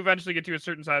limit. You do eventually get to a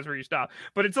certain size where you stop,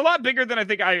 but it's a lot bigger than I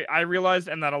think I realized,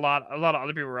 and that a lot of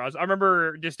other people realized. I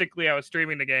remember distinctly I was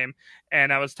streaming the game,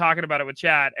 and I was talking about it with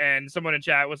chat, and someone in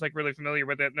chat was like really familiar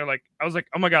with it, and they're like, I was like,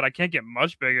 oh my god, I can't get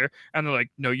much bigger, and they're like,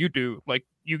 no, you do, like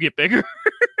you get bigger.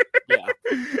 Yeah.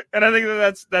 And I think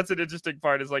that's an interesting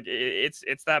part is like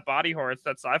it's that body horror, it's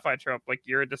that sci-fi trope, like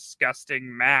you're a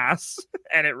disgusting mass,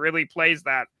 and it really plays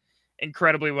that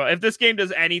incredibly well. If this game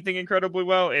does anything incredibly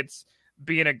well, it's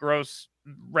being a gross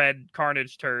red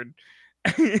carnage turd.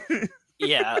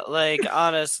 Yeah, like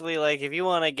honestly, like if you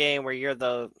want a game where you're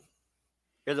the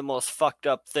most fucked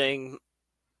up thing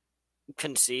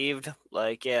conceived,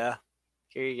 like yeah,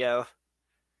 here you go.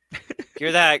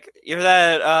 You're that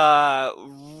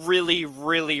really,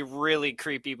 really, really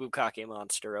creepy bukkake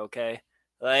monster, okay?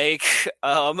 Like,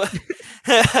 I'm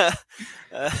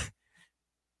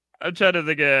trying to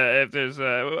think if there's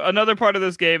another part of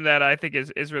this game that I think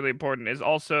is really important is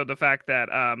also the fact that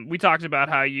we talked about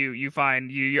how you find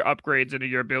your upgrades into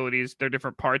your abilities, they're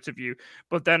different parts of you,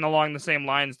 but then along the same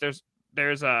lines,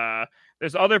 there's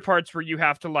other parts where you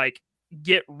have to like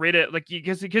get rid of like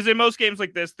because in most games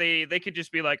like this they could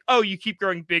just be like, oh, you keep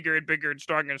growing bigger and bigger and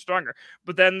stronger,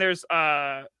 but then there's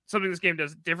something this game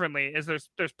does differently is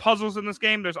there's puzzles in this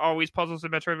game. There's always puzzles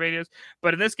in Metroidvanias,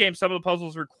 but in this game some of the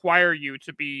puzzles require you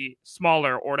to be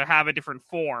smaller or to have a different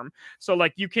form. So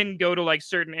like you can go to like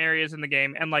certain areas in the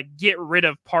game and like get rid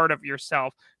of part of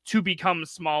yourself to become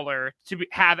smaller,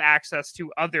 have access to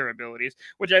other abilities,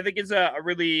 which I think is a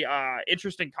really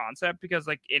interesting concept, because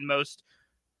like in most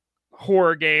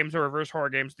horror games or reverse horror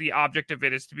games, the object of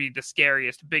it is to be the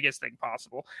scariest, biggest thing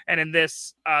possible. And in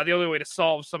this, the only way to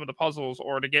solve some of the puzzles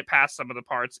or to get past some of the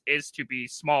parts is to be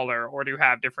smaller or to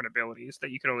have different abilities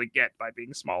that you can only get by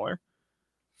being smaller.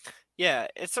 Yeah,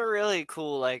 it's a really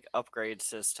cool like upgrade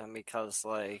system, because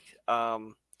like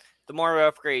the more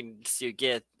upgrades you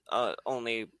get,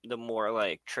 only the more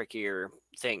like trickier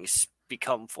things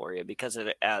become for you, because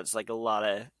it adds like a lot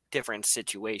of different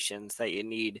situations that you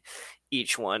need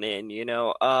each one in, you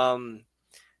know.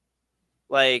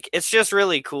 Like it's just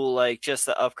really cool, like just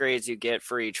the upgrades you get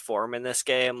for each form in this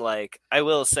game. Like I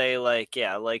will say, like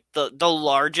yeah, like the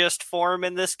largest form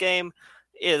in this game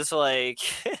is like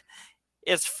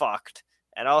it's fucked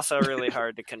and also really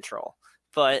hard to control,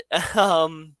 but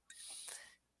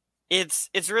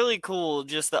it's really cool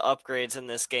just the upgrades in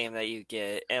this game that you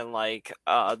get, and like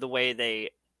the way they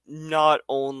not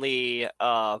only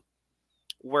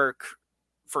work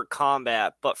for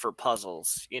combat but for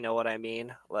puzzles, you know what I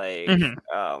mean? Like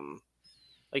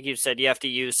like you said, you have to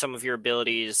use some of your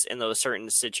abilities in those certain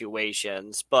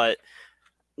situations, but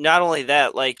not only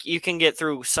that, like you can get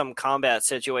through some combat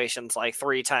situations like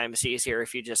 3 times easier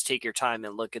if you just take your time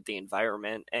and look at the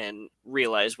environment and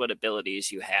realize what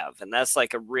abilities you have. And that's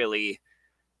like a really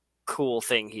cool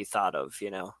thing he thought of,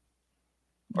 you know.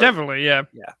 Definitely, yeah.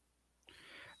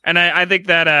 And I think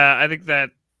that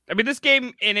I mean, this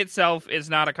game in itself is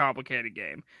not a complicated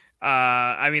game.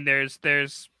 I mean,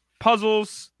 there's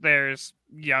puzzles, there's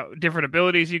different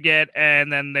abilities you get,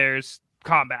 and then there's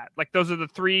combat. Like those are the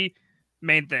 3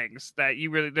 main things that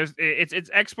you really it's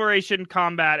exploration,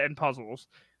 combat, and puzzles.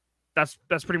 That's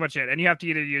pretty much it. And you have to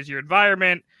either use your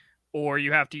environment, or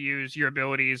you have to use your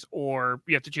abilities, or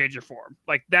you have to change your form.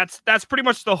 Like that's pretty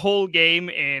much the whole game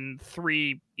in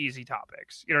 3 easy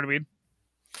topics. You know what I mean?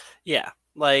 Yeah,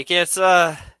 like it's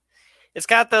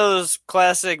got those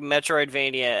classic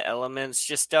Metroidvania elements,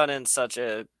 just done in such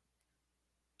a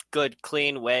good,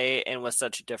 clean way and with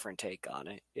such a different take on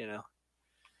it, you know?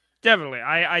 Definitely.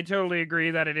 I totally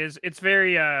agree that it's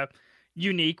very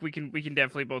unique. We can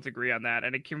definitely both agree on that.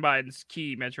 And it combines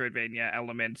key Metroidvania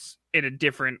elements in a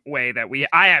different way that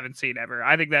I haven't seen ever.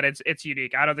 I think that it's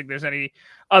unique. I don't think there's any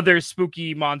other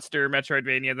spooky monster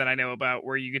Metroidvania that I know about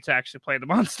where you get to actually play the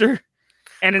monster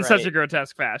and in such a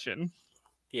grotesque fashion.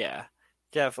 Yeah.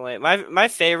 Definitely. My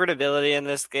favorite ability in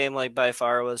this game, like by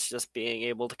far, was just being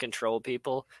able to control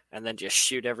people and then just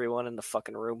shoot everyone in the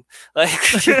fucking room.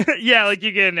 Like yeah, like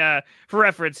you can for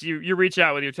reference, you reach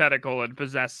out with your tentacle and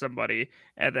possess somebody,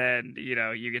 and then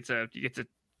you get to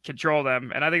control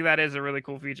them. And I think that is a really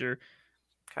cool feature.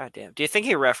 God damn. Do you think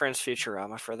he referenced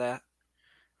Futurama for that?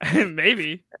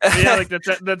 Maybe. Yeah, like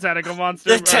the tentacle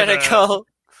monster. The tentacle.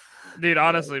 Dude,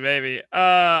 honestly, maybe.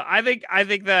 I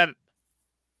think that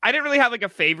I didn't really have like a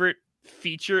favorite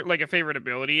feature, like a favorite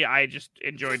ability. I just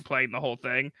enjoyed playing the whole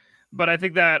thing. But I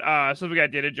think that something I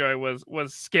did enjoy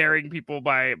was scaring people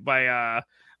by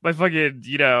fucking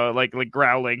like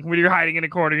growling when you're hiding in a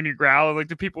corner and you growl and like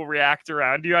the people react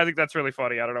around you. I think that's really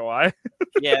funny. I don't know why.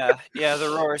 yeah,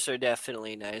 the roars are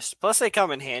definitely nice. Plus, they come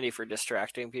in handy for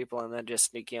distracting people and then just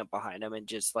sneaking up behind them and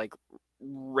just like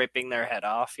ripping their head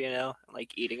off,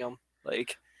 like eating them.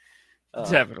 Like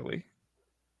definitely.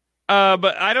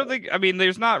 But I don't think. I mean,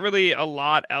 there's not really a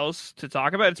lot else to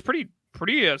talk about. It's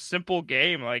pretty a simple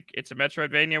game. Like it's a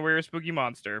Metroidvania where you're a spooky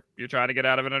monster. You're trying to get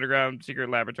out of an underground secret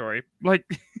laboratory. Like,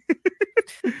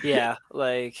 yeah,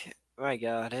 like my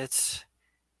God, it's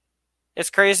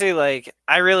crazy. Like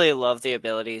I really love the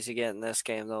abilities you get in this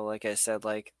game, though. Like I said,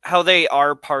 like how they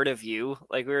are part of you.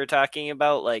 Like we were talking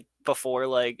about, like before,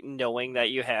 like knowing that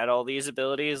you had all these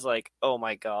abilities. Like, oh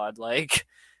my God, like.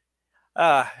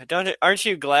 Aren't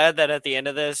you glad that at the end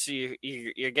of this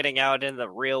you're getting out in the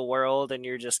real world and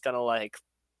you're just gonna like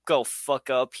go fuck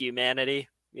up humanity,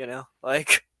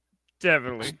 like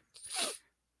definitely.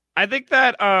 I think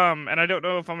that and I don't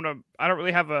know if I don't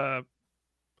really have I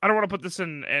don't want to put this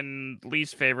in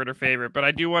least favorite or favorite, but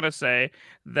I do want to say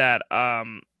that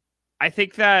I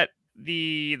think that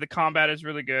the combat is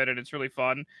really good and it's really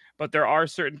fun, but there are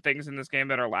certain things in this game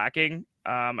that are lacking,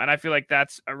 and I feel like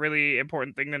that's a really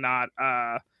important thing to not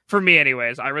for me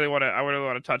anyways. I really want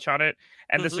to touch on it,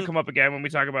 and this will come up again when we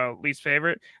talk about least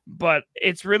favorite, but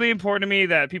it's really important to me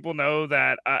that people know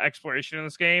that exploration in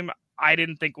this game I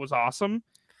didn't think was awesome.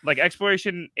 Like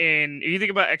exploration if you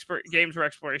think about games where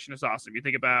exploration is awesome, you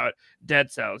think about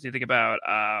Dead Cells, you think about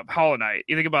Hollow Knight,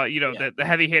 you think about the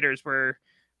heavy hitters where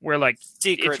like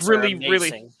secrets it's really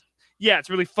it's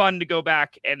really fun to go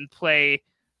back and play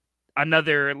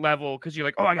another level because you're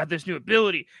like, oh, I got this new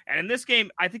ability. And in this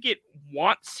game, I think it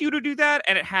wants you to do that,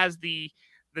 and it has the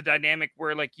dynamic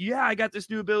where like, yeah, I got this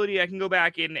new ability, I can go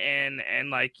back in and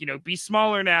like be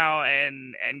smaller now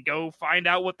and go find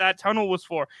out what that tunnel was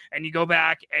for, and you go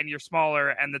back and you're smaller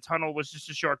and the tunnel was just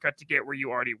a shortcut to get where you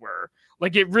already were.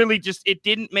 Like it really it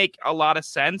didn't make a lot of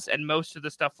sense, and most of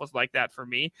the stuff was like that for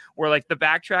me, where like the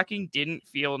backtracking didn't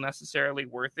feel necessarily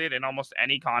worth it in almost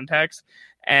any context,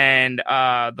 and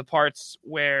the parts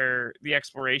where the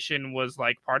exploration was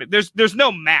like there's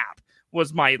no map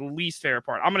was my least favorite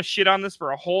part. I'm going to shit on this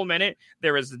for a whole minute.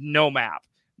 There is no map.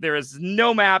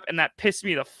 And that pissed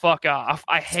me the fuck off.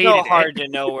 I hated it. It's so hard to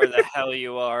know where the hell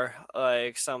you are,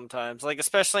 like, sometimes. Like,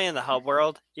 especially in the hub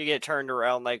world, you get turned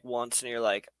around, like, once, and you're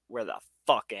like, where the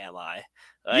fuck am I?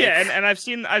 Like, yeah, and I've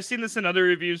seen this in other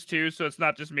reviews, too, so it's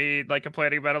not just me, like,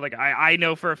 complaining about it. Like, I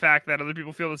know for a fact that other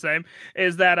people feel the same,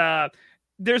 is that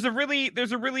there's a really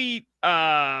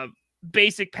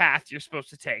basic path you're supposed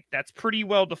to take that's pretty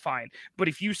well defined, but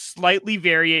if you slightly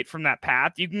variate from that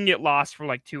path, you can get lost for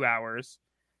like 2 hours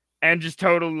and just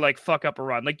totally like fuck up a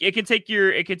run. Like it can take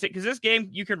because this game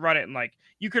you can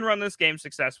run this game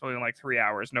successfully in like 3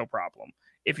 hours, no problem,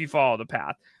 if you follow the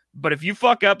path. But if you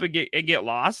fuck up and get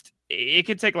lost, it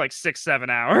could take like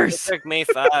 6-7 hours. It took me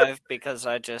 5 because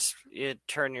you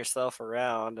turn yourself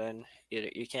around and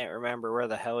you can't remember where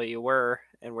the hell you were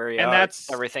and where you are.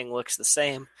 Everything looks the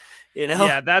same,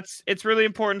 Yeah, it's really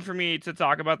important for me to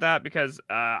talk about that because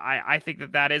I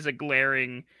think that is a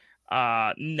glaring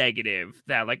negative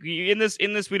that like in this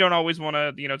we don't always want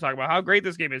to talk about how great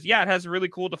this game is. Yeah, it has a really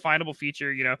cool definable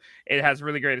feature, it has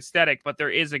really great aesthetic, but there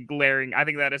is I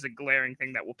think that is a glaring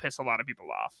thing that will piss a lot of people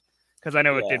off, because I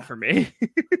know it did for me.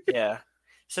 Yeah,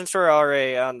 since we're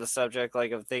already on the subject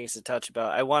like of things to touch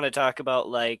about, I want to talk about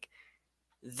like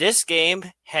this game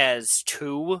has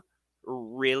 2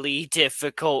 really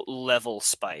difficult level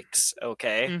spikes,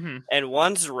 okay? Mm-hmm. And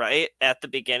one's right at the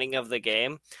beginning of the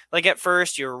game. Like at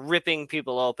first you're ripping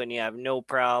people open, you have no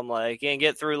problem, like you can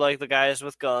get through like the guys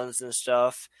with guns and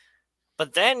stuff,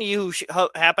 but then you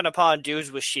happen upon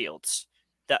dudes with shields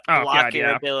that block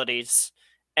your abilities,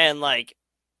 and like,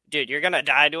 dude, you're gonna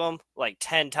die to them like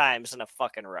 10 times in a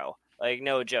fucking row. Like,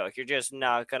 no joke, you're just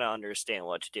not gonna understand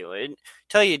what to do.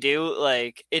 Until you do,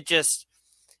 like,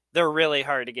 they're really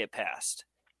hard to get past.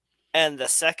 And the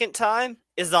second time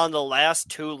is on the last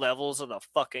 2 levels of the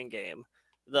fucking game.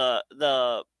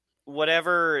 The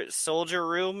whatever soldier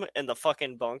room and the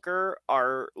fucking bunker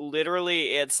are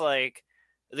literally, it's like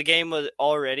the game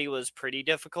was pretty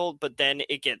difficult, but then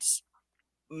it gets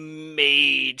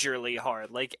majorly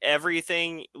hard. Like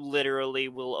everything literally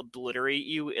will obliterate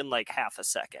you in like half a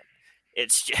second.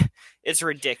 It's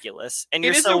ridiculous. And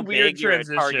you're so big, you're a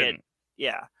target.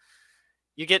 Yeah.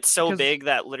 You get so big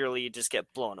that literally you just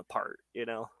get blown apart, you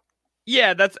know?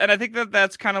 Yeah, and I think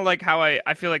that's kind of like how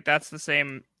I feel like that's the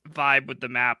same vibe with the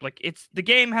map. Like the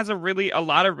game has a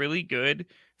lot of really good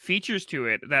features to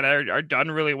it that are done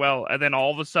really well, and then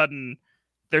all of a sudden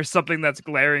there's something that's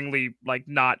glaringly like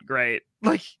not great.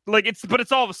 Like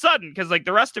it's all of a sudden, because like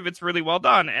the rest of it's really well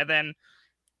done, and then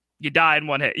you die in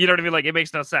one hit. You know what I mean? Like it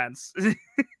makes no sense.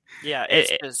 Yeah,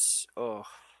 it's just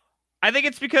I think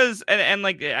it's because and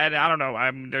like I don't know.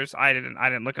 I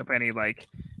didn't look up any like,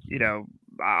 you know,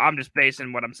 I'm just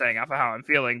basing what I'm saying off of how I'm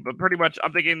feeling, but pretty much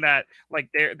I'm thinking that like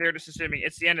they're just assuming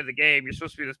it's the end of the game. You're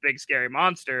supposed to be this big scary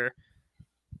monster.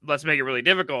 Let's make it really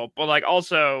difficult. But like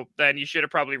also then you should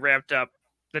have probably ramped up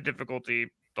the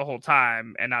difficulty the whole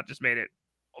time and not just made it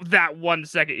that 1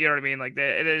 second. You know what I mean? Like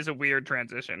it is a weird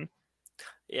transition.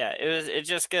 Yeah, it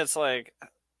just gets like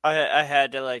I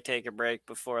had to like take a break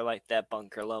before like that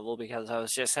bunker level because I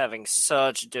was just having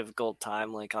such a difficult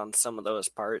time like on some of those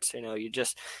parts. You know, you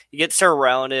get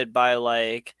surrounded by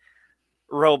like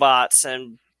robots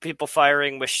and people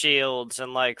firing with shields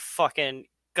and like fucking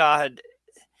God.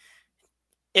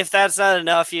 If that's not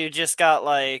enough, you just got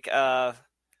like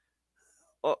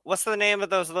what's the name of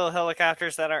those little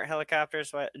helicopters that aren't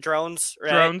helicopters? Drones,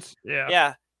 right? Drones, yeah.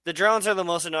 Yeah. The drones are the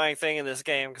most annoying thing in this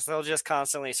game because they'll just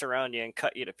constantly surround you and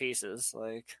cut you to pieces.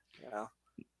 Like, you know,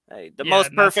 the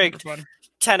most perfect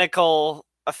tentacle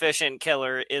efficient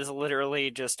killer is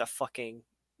literally just a fucking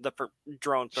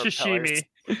drone propellers. Sashimi.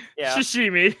 Yeah.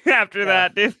 Sashimi after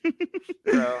that, dude.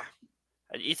 Bro,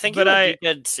 you think he would be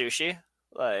good sushi?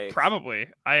 Like probably.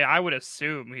 I would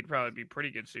assume he'd probably be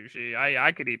pretty good sushi.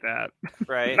 I could eat that.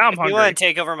 Right. Now I'm if hungry. You want to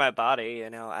take over my body,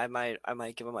 you know, I might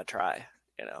give him a try.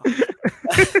 You know,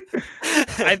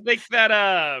 I think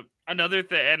that another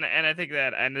thing, and I think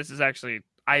that, and this is actually,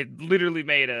 I literally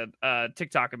made a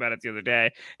TikTok about it the other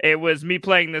day. It was me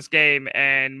playing this game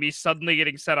and me suddenly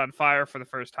getting set on fire for the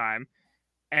first time,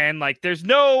 and like, this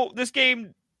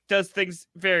game does things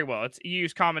very well. You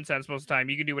use common sense most of the time.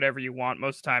 You can do whatever you want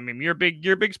most of the time. I mean,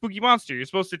 you're a big spooky monster. You're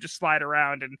supposed to just slide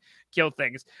around and kill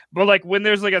things. But like when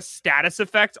there's like a status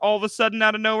effect all of a sudden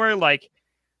out of nowhere, like,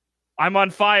 I'm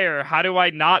on fire. How do I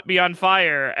not be on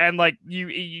fire? And like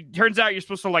you turns out you're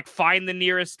supposed to like find the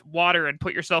nearest water and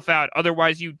put yourself out.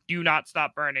 Otherwise you do not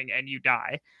stop burning and you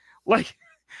die. Like,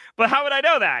 but how would I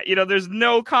know that? You know, there's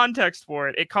no context for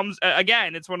it. It comes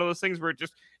again. It's one of those things where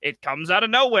it comes out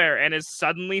of nowhere and is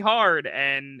suddenly hard,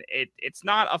 and it's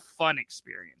not a fun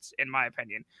experience in my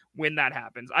opinion when that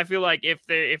happens. I feel like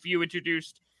if you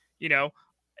introduced, you know,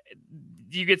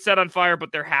 you get set on fire,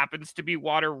 but there happens to be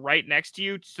water right next to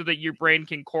you so that your brain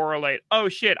can correlate, oh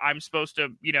shit, I'm supposed to,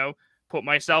 you know, put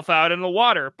myself out in the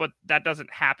water, but that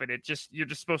doesn't happen. You're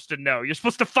just supposed to know. You're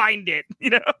supposed to find it,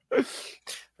 you know?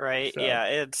 Right. So.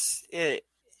 Yeah.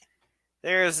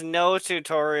 There's no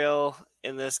tutorial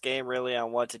in this game really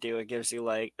on what to do. It gives you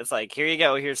like, it's like, here you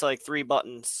go. Here's like 3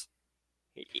 buttons.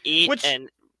 Eat and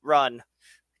run.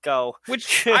 Go.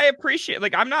 Which I appreciate.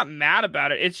 Like, I'm not mad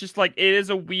about it. It's just like it is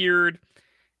a weird.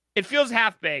 It feels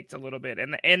half-baked a little bit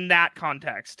in that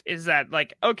context. Is that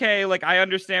like, okay, like I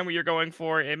understand what you're going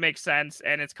for. It makes sense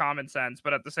and it's common sense,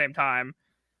 but at the same time,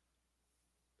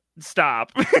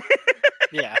 stop.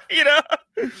 Yeah. You know?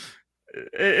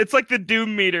 It's like the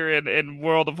Doom meter in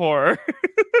World of Horror.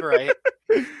 Right.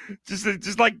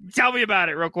 Just like tell me about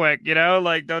it real quick, you know?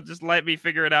 Like don't just let me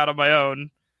figure it out on my own.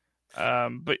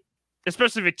 But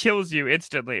especially if it kills you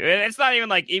instantly. And it's not even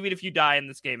like, even if you die in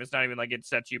this game, it's not even like it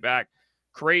sets you back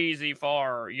crazy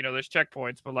far. You know, there's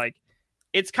checkpoints, but like,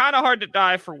 it's kind of hard to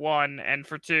die for one, and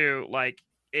for two, like,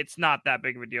 it's not that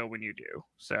big of a deal when you do.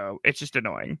 So it's just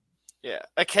annoying. Yeah.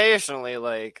 Occasionally,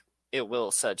 like, it will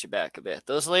set you back a bit.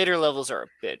 Those later levels are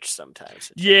a bitch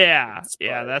sometimes. Yeah.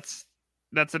 Yeah, that's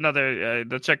another,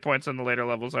 the checkpoints on the later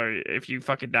levels are, if you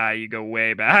fucking die, you go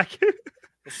way back.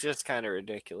 It's just kind of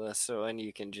ridiculous. So, and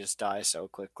you can just die so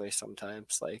quickly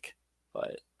sometimes, like,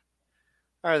 but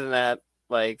other than that,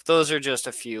 like, those are just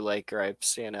a few, like,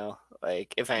 gripes, you know,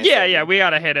 like, if anything. Yeah, we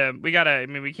gotta hit him. I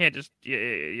mean, we can't just,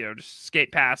 you know, just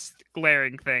skate past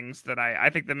glaring things that I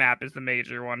think the map is the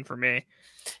major one for me.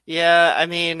 Yeah, I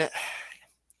mean,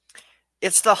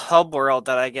 it's the hub world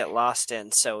that I get lost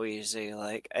in so easy.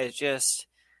 Like,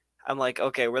 I'm like,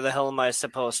 okay, where the hell am I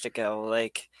supposed to go?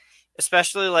 Like,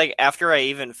 especially like after I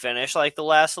even finished like the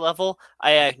last level,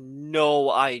 I had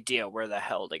no idea where the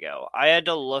hell to go. I had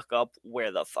to look up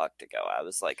where the fuck to go. I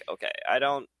was like, okay,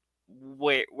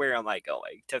 where am I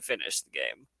going to finish the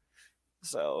game?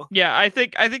 So yeah, I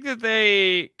think that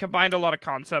they combined a lot of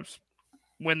concepts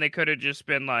when they could have just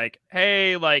been like,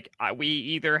 hey, like we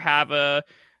either have a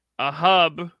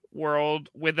hub world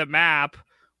with a map,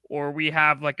 or we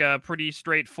have like a pretty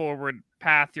straightforward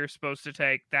path you're supposed to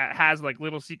take that has like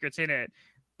little secrets in it,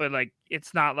 but like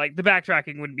it's not like the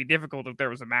backtracking wouldn't be difficult if there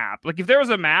was a map. Like if there was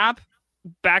a map,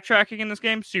 backtracking in this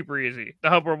game super easy. The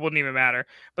hub world wouldn't even matter.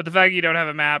 But the fact you don't have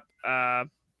a map, kind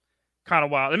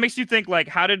of wild. It makes you think like,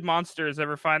 how did monsters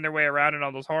ever find their way around in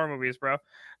all those horror movies, bro?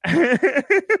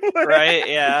 Right?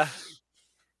 Yeah.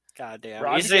 God damn.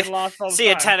 Bro, you see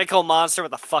a tentacle monster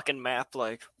with a fucking map,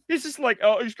 like he's just like,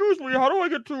 oh, excuse me, how do I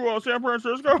get to San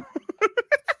Francisco?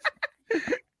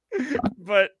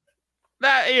 But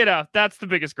that, that's the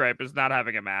biggest gripe, is not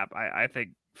having a map. I think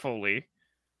fully.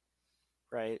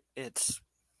 Right. It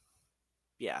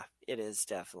is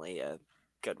definitely a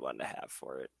good one to have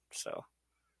for it. So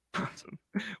awesome.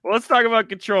 Well, let's talk about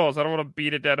controls. I don't want to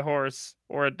beat a dead horse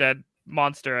or a dead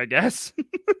monster, I guess.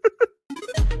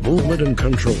 Movement and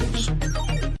controls.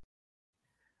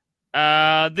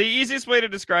 The easiest way to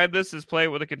describe this is play it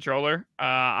with a controller.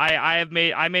 I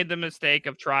made the mistake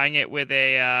of trying it with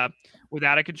a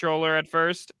without a controller at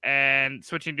first and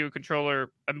switching to a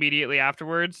controller immediately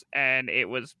afterwards, and it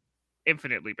was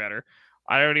infinitely better.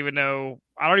 I don't even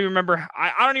remember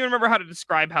how to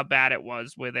describe how bad it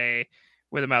was with a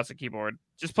mouse and keyboard.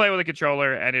 Just play with a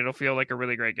controller and it'll feel like a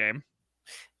really great game.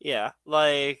 Yeah,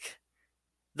 like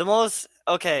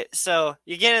so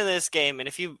you get in this game, and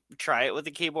if you try it with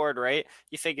the keyboard, right,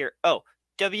 you figure, oh,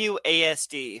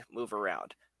 WASD, move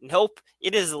around. Nope,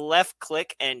 it is left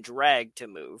click and drag to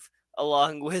move,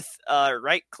 along with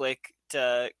right click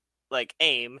to like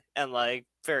aim and like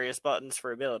various buttons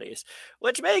for abilities,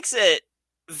 which makes it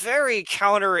very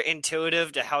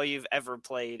counterintuitive to how you've ever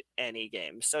played any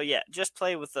game. So yeah, just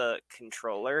play with a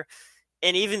controller,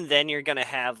 and even then you're gonna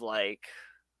have like,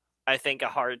 I think, a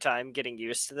hard time getting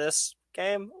used to this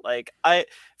game. Like,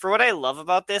 for what I love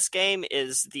about this game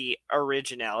is the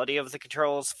originality of the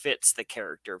controls fits the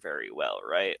character very well,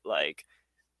 right? Like,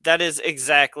 that is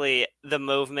exactly the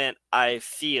movement I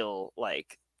feel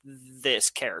like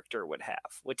this character would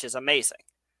have, which is amazing.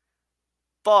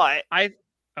 But I'm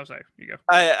sorry, you go.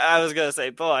 I was gonna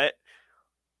say, but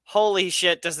holy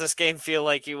shit, does this game feel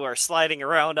like you are sliding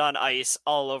around on ice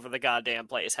all over the goddamn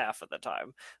place half of the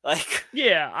time? Like,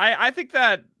 yeah, I think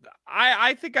that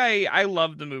I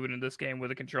love the movement in this game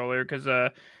with a controller because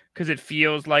it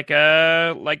feels like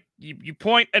you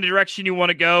point a direction you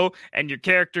want to go and your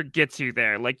character gets you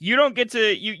there. Like you don't get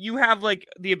to you have like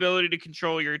the ability to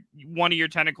control one of your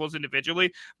tentacles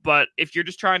individually, but if you're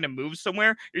just trying to move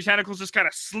somewhere, your tentacles just kind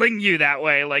of sling you that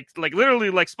way, like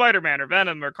literally like Spider-Man or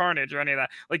Venom or Carnage or any of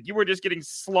that. Like you were just getting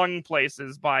slung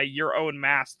places by your own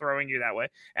mass throwing you that way.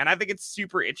 And I think it's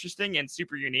super interesting and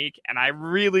super unique, and I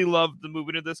really love the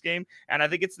movement of this game, and I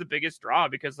think it's the biggest draw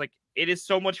because like it is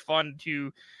so much fun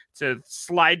to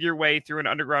slide your way through an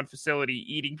underground facility,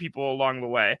 eating people along the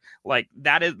way. Like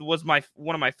was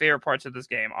one of my favorite parts of this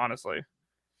game, honestly.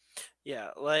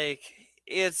 Yeah, like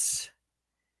it's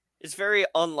very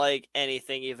unlike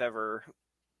anything you've ever,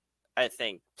 I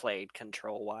think, played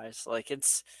control wise. Like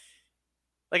it's,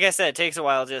 like I said, it takes a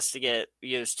while just to get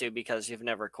used to because you've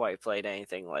never quite played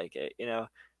anything like it, you know?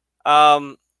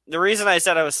 The reason I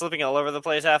said I was slipping all over the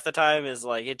place half the time is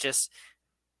like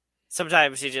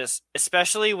sometimes you just,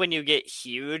 especially when you get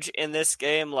huge in this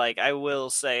game, like I will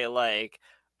say, like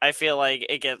I feel like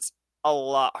it gets a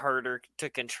lot harder to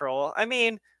control. I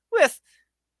mean, with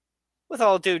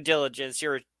all due diligence,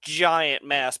 you're a giant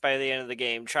mass by the end of the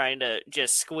game trying to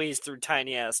just squeeze through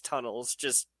tiny ass tunnels,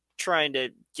 just trying to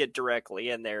get directly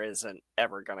in there isn't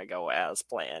ever going to go as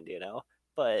planned, you know?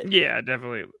 But yeah,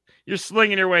 definitely. You're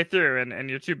slinging your way through and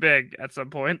you're too big at some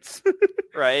points.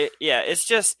 Right? Yeah,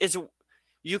 it's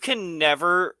you can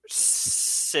never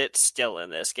sit still in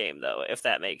this game, though, if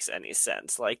that makes any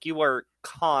sense. Like, you are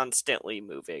constantly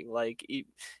moving. Like, you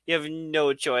have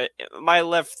no choice. My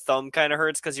left thumb kind of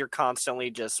hurts because you're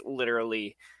constantly just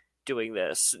literally doing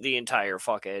this the entire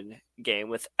fucking game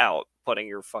without putting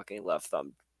your fucking left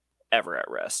thumb ever at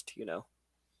rest, you know?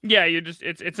 Yeah, you just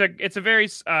it's a very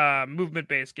movement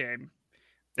based game.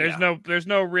 There's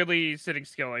no really sitting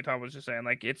still, like Tom was just saying.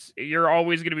 Like you're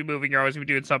always going to be moving, you're always going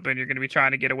to be doing something, you're going to be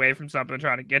trying to get away from something,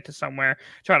 trying to get to somewhere,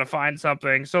 trying to find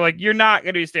something. So like you're not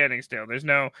going to be standing still. There's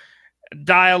no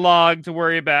dialogue to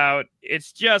worry about.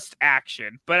 It's just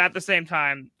action. But at the same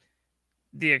time,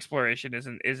 the exploration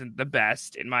isn't the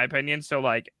best in my opinion. So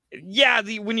like, yeah,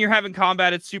 when you're having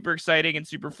combat, it's super exciting and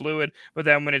super fluid. But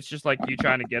then when it's just like you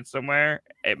trying to get somewhere,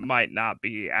 it might not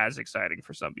be as exciting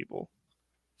for some people.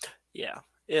 Yeah,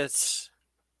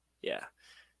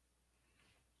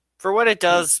 For what it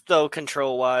does, though,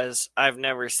 control-wise, I've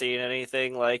never seen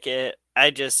anything like it. I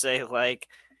just say, like,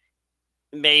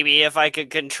 maybe if I could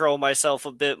control myself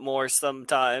a bit more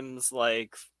sometimes,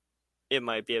 like, it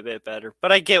might be a bit better.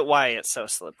 But I get why it's so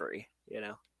slippery, you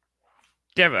know?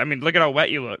 Yeah, I mean, look at how wet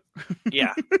you look.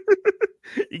 Yeah.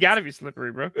 You gotta be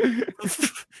slippery, bro.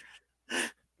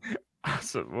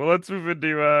 Awesome. Well, let's move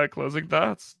into closing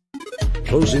thoughts.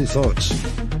 Closing thoughts.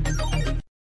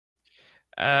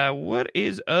 What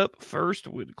is up first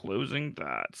with closing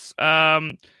thoughts?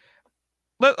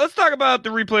 Let's talk about the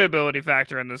replayability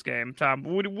factor in this game, Tom.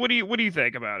 What do you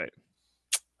think about it?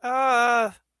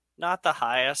 Not the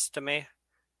highest to me,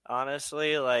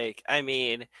 honestly. Like, I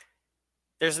mean,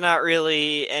 there's not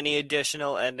really any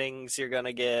additional endings you're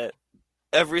gonna get.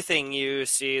 Everything you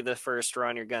see the first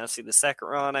run, you're gonna see the second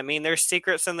run. I mean, there's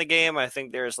secrets in the game. I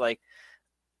think there's like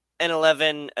an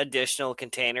 11 additional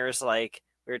containers, like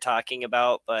we were talking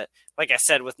about, but like I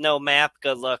said, with no map,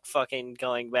 good luck fucking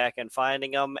going back and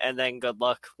finding them, and then good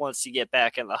luck once you get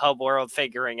back in the hub world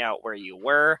figuring out where you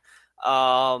were.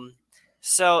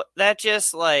 So that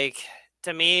just, like,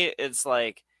 to me, it's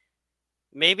like,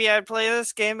 maybe I'd play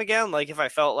this game again. Like, if I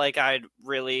felt like I'd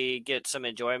really get some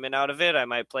enjoyment out of it, I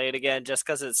might play it again just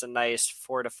because it's a nice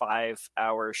 4 to 5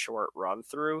 hour short run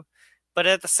through. But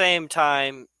at the same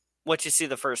time, what you see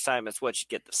the first time is what you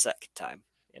get the second time,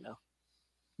 you know?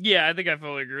 Yeah, I think I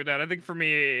fully agree with that. I think for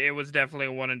me, it was definitely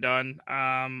a one and done.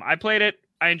 I played it.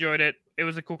 I enjoyed it. It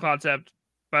was a cool concept,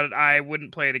 but I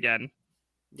wouldn't play it again.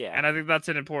 Yeah. And I think that's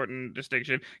an important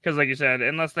distinction because, like you said,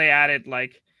 unless they added,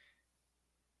 like,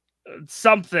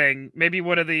 something, maybe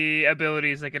one of the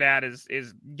abilities they could add is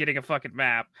getting a fucking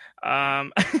map.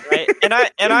 Right. And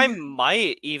I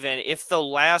might even, if the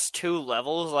last 2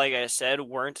 levels, like I said,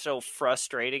 weren't so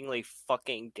frustratingly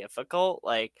fucking difficult,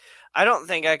 like, I don't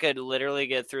think I could literally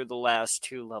get through the last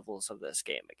 2 levels of this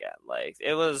game again. Like,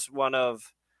 it was one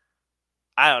of,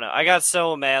 I don't know, I got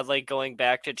so mad, like, going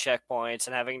back to checkpoints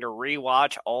and having to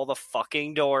rewatch all the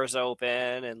fucking doors open,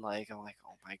 and, like, I'm like,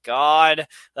 oh my god,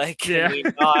 like, can we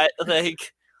not,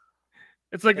 like...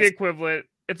 It's like the equivalent.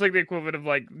 It's like the equivalent of,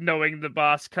 like, knowing the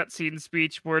boss cutscene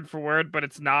speech word for word, but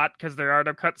it's not because there are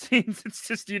no cutscenes. It's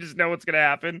just, you just know what's gonna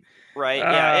happen. Right,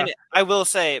 yeah, and I will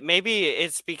say, maybe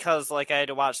it's because, like, I had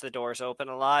to watch the doors open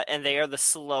a lot, and they are the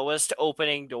slowest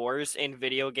opening doors in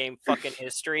video game fucking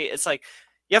history. It's like,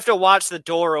 you have to watch the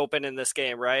door open in this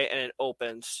game, right? And it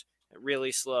opens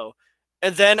really slow.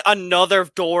 And then another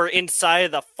door inside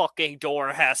of the fucking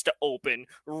door has to open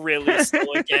really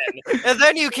slow again. And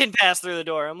then you can pass through the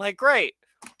door. I'm like, great.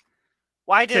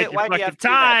 Why do you have to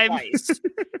time? Do that twice?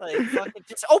 Like, fucking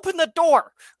just open the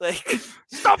door. Like,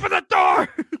 stop at the door.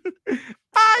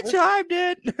 I chimed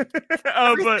in.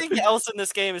 Everything else in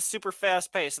this game is super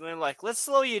fast paced, and they're like, let's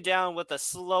slow you down with the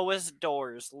slowest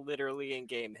doors literally in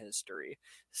game history.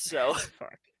 So,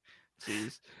 fuck,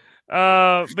 jeez.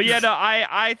 But yeah, no,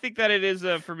 I think that it is,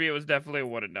 for me, it was definitely a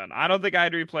one and done. I don't think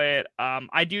I'd replay it.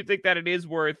 I do think that it is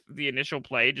worth the initial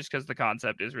play just because the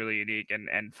concept is really unique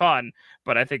and fun,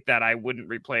 but I think that I wouldn't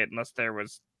replay it unless there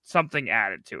was something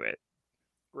added to it.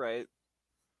 Right.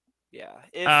 Yeah.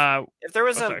 If there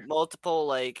was a multiple,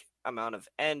 like, amount of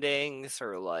endings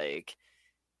or, like,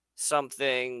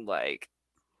 something, like,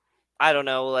 I don't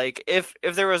know, like, if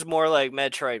there was more, like,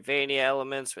 Metroidvania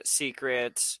elements with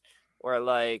secrets, or,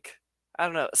 like, I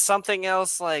don't know, something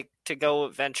else, like, to go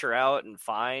venture out and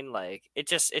find, like,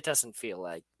 it doesn't feel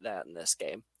like that in this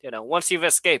game. You know, once you've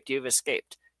escaped, you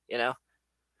know?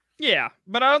 Yeah,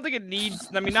 but I don't think it needs,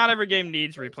 I mean, not every game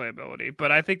needs replayability,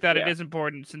 but I think that it is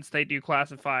important since they do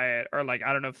classify it, or, like,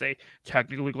 I don't know if they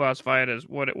technically classify it as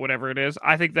whatever it is.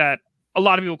 I think that a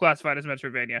lot of people classify it as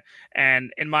Metroidvania,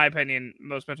 and in my opinion,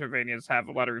 most Metroidvanias have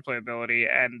a lot of replayability,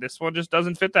 and this one just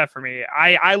doesn't fit that for me.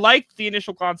 I liked the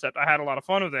initial concept. I had a lot of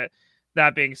fun with it.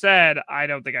 That being said, I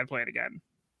don't think I'd play it again.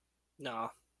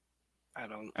 No, I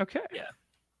don't. Okay. Yeah.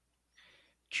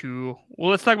 Cool.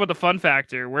 Well, let's talk about the fun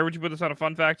factor. Where would you put this on a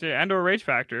fun factor and or a rage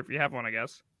factor if you have one, I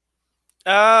guess?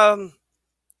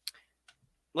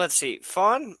 Let's see.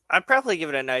 Fun? I'd probably give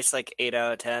it a nice, like, 8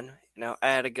 out of 10. You know,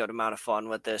 I had a good amount of fun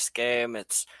with this game.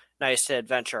 It's nice to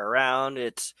adventure around.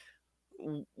 It's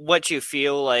what you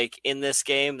feel like in this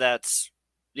game. That's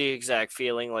the exact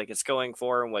feeling like it's going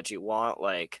for and what you want.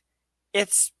 Like,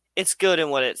 it's good in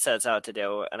what it sets out to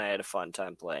do, and I had a fun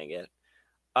time playing it.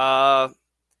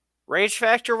 Rage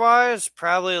factor wise,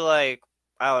 probably, like,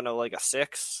 I don't know, like a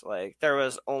 6. Like there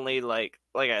was only like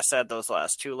I said, those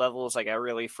last 2 levels I got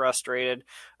really frustrated.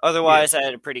 Otherwise, I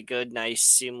had a pretty good, nice,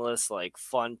 seamless, like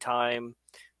fun time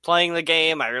playing the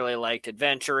game. I really liked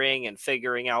adventuring and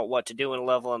figuring out what to do in a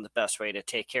level and the best way to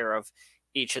take care of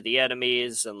each of the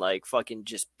enemies and like fucking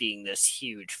just being this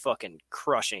huge fucking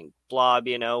crushing blob,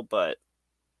 but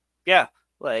yeah,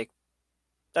 like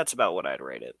that's about what I'd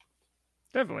rate it.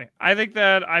 Definitely. I think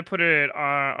that I put it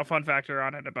a fun factor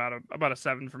on it about a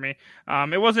 7 for me.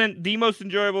 It wasn't the most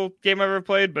enjoyable game I've ever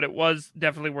played, but it was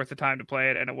definitely worth the time to play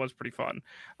it, and it was pretty fun.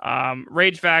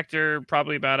 Rage factor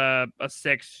probably about a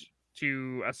 6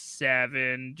 to a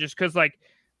 7, just because like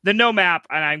the no map,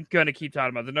 and I'm gonna keep talking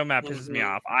about the no map pisses me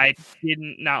off. I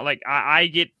didn't not like I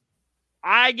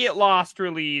get lost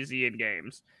really easy in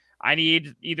games. I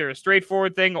need either a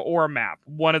straightforward thing or a map,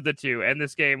 one of the two, and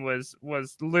this game was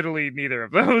literally neither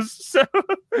of those.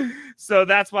 So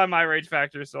that's why my rage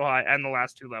factor is so high, and the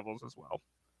last 2 levels as well.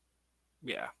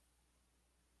 Yeah.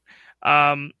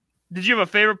 Did you have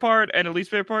a favorite part and a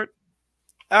least favorite part?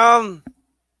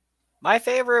 My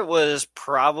favorite was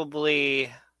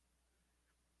probably.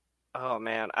 Oh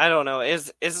man, I don't know.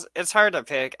 It's hard to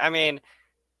pick. I mean,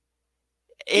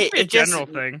 it general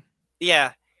thing.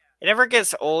 Yeah. It never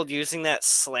gets old using that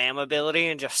slam ability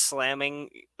and just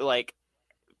slamming like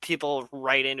people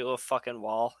right into a fucking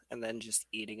wall and then just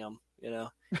eating them.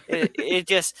 It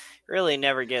just really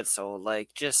never gets old. Like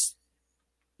just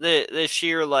the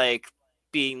sheer like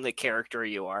being the character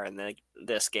you are in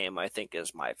this game, I think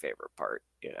is my favorite part.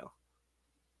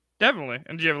 Definitely.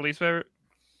 And do you have a least favorite?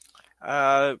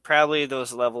 Probably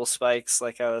those level spikes,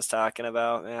 like I was talking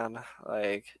about, man.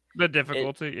 Like the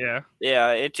difficulty,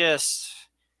 yeah.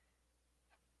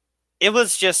 It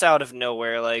was just out of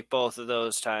nowhere, like both of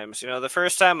those times. The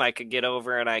first time I could get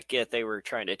over and I get they were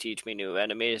trying to teach me new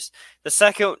enemies. The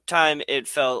second time it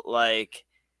felt like,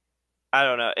 I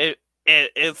don't know,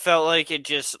 it felt like it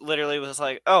just literally was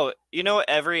like, oh,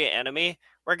 every enemy,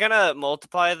 we're going to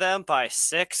multiply them by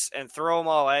 6 and throw them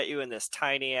all at you in this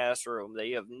tiny ass room that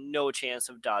you have no chance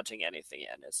of dodging anything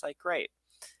in. It's like, great.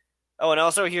 Oh, and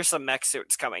also here's some mech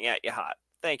suits coming at you hot.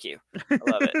 Thank you. I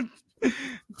love it.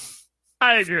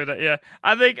 I agree with that. Yeah,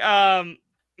 I think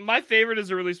my favorite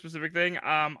is a really specific thing.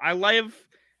 I love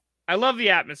the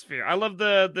atmosphere. I love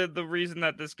the reason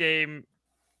that this game,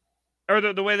 or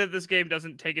the way that this game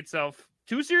doesn't take itself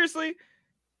too seriously.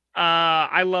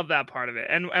 I love that part of it.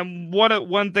 And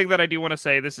one thing that I do want to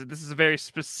say, this is a very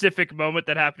specific moment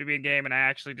that happened to be in game, and I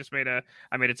actually just made a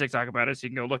TikTok about it, so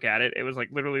you can go look at it. It was like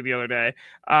literally the other day.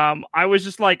 I was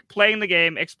just like playing the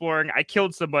game, exploring. I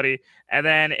killed somebody, and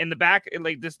then in the back,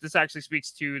 like this actually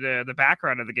speaks to the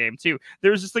background of the game too.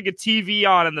 There was just like a TV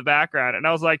on in the background, and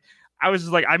I was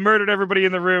just like, I murdered everybody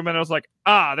in the room, and I was like,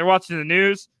 they're watching the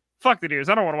news. Fuck the news.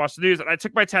 I don't want to watch the news. And I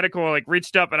took my tentacle, like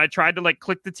reached up, and I tried to like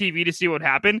click the TV to see what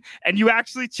happened. And you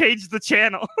actually changed the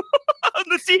channel on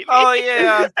the TV. Oh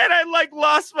yeah. And I like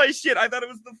lost my shit. I thought it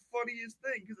was the funniest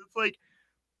thing because it's like,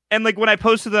 and like when I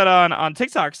posted that on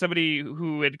TikTok, somebody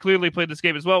who had clearly played this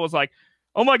game as well was like,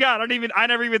 "Oh my god, I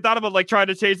never even thought about like trying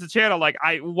to change the channel. Like,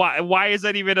 why is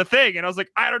that even a thing?" And I was like,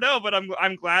 I don't know, but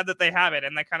I'm glad that they have it.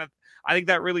 And that kind of, I think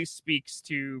that really speaks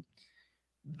to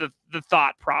the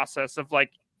thought process of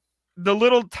like, the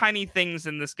little tiny things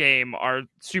in this game are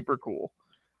super cool,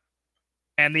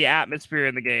 and the atmosphere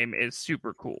in the game is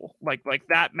super cool. Like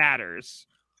that matters,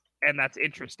 and that's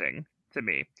interesting to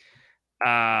me.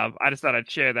 I just thought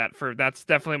I'd share that. That's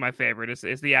definitely my favorite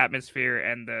is the atmosphere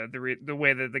and the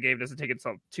way that the game doesn't take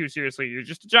itself too seriously. You're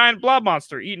just a giant blob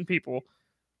monster eating people.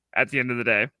 At the end of the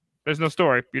day, there's no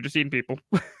story. You're just eating people.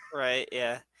 Right?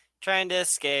 Yeah, trying to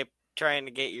escape, trying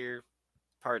to get your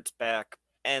parts back,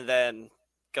 and then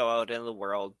go out in the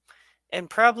world and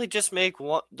probably just make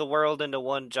the world into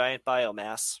one giant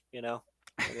biomass, I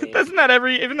mean, isn't that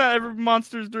every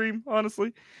monster's dream,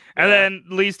 honestly? And then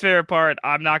least favorite part,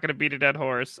 I'm not gonna beat a dead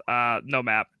horse. No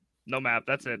map.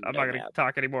 That's it. I'm not gonna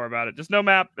talk anymore about it. Just no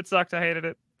map. It sucked. I hated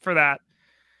it for that.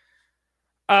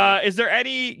 Is there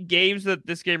any games that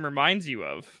this game reminds you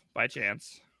of by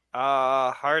chance?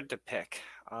 Hard to pick,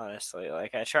 honestly.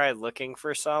 Like I tried looking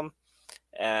for some,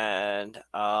 and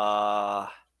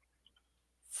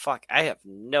fuck, I have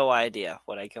no idea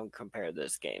what I can compare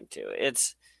this game to.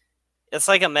 It's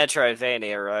like a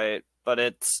Metroidvania, right? But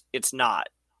it's not,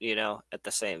 at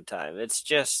the same time. It's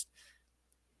just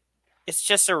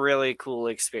a really cool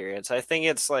experience. I think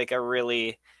it's like a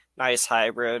really nice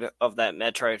hybrid of that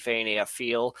Metroidvania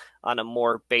feel on a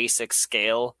more basic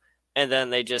scale, and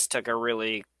then they just took a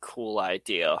really cool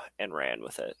idea and ran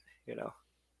with it,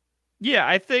 Yeah,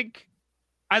 I think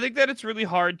I think that it's really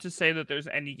hard to say that there's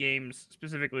any games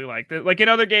specifically like that. Like in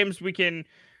other games, we can,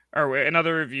 or in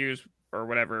other reviews or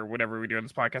whatever we do on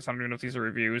this podcast. I don't even know if these are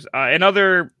reviews. In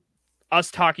other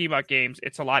us talking about games,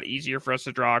 it's a lot easier for us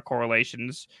to draw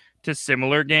correlations to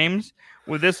similar games.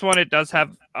 With this one, it does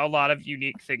have a lot of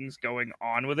unique things going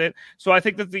on with it. So I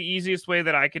think that the easiest way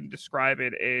that I can describe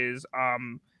it is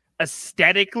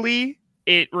aesthetically,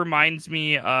 it reminds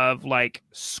me of like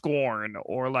Scorn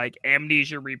or like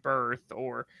Amnesia Rebirth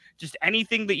or just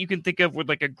anything that you can think of with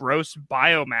like a gross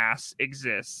biomass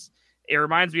exists. It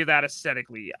reminds me of that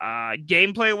aesthetically.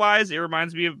 Gameplay wise, it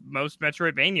reminds me of most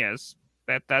Metroidvanias.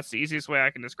 That's the easiest way I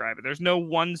can describe it. There's no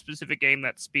one specific game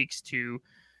that speaks to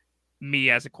me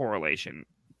as a correlation,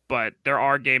 but there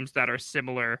are games that are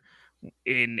similar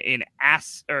in what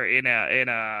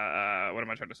am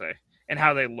I trying to say? And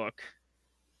how they look.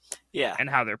 Yeah. And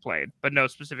how they're played, but no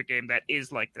specific game that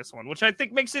is like this one, which I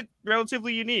think makes it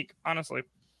relatively unique, honestly.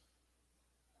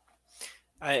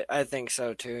 I think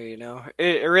so too, you know.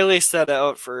 It really set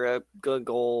out for a good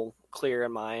goal, clear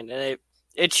in mind, and it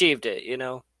achieved it, you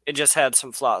know. It just had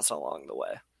some flaws along the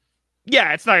way.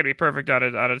 Yeah, it's not going to be perfect on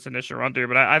its initial run through,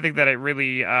 but I think that it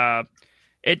really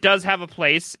it does have a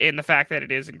place in the fact that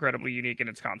it is incredibly unique in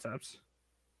its concepts.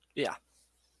 Yeah.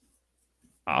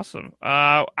 Awesome.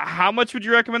 How much would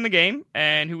you recommend the game,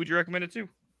 and who would you recommend it to?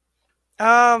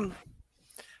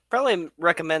 Probably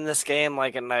recommend this game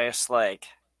like a nice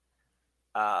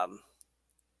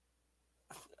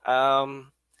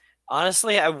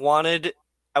honestly, I want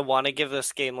to give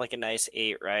this game like a nice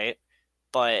 8, right?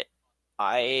 But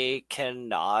I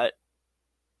cannot.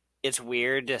 It's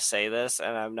weird to say this,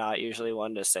 and I'm not usually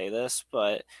one to say this,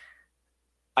 but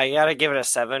I gotta give it a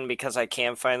 7 because I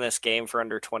can't find this game for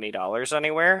under $20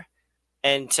 anywhere.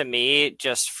 And to me,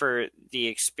 just for the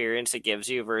experience it gives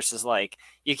you versus like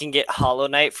you can get Hollow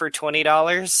Knight for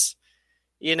 $20.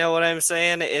 You know what I'm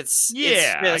saying? It's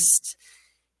just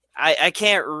I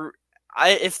can't.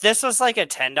 If this was like a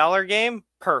 $10 game,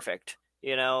 perfect.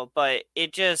 You know, but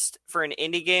it just for an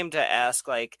indie game to ask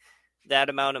like that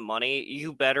amount of money,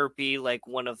 you better be like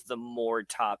one of the more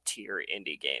top tier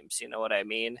indie games. You know what I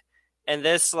mean? And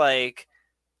this, like,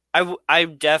 I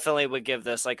definitely would give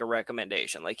this, like, a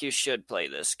recommendation. Like, you should play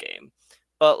this game.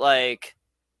 But, like,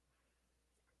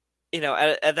 you know,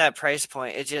 at that price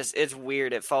point, it's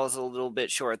weird. It falls a little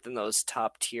bit short than those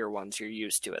top tier ones you're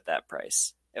used to at that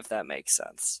price, if that makes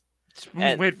sense.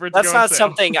 And that's not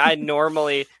something I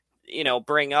normally, you know,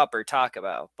 bring up or talk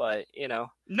about, but, you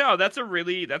know. No, that's a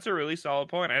really solid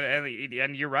point.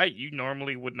 And you're right. You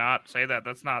normally would not say that.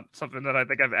 That's not something that I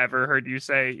think I've ever heard you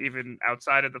say, even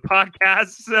outside of the podcast.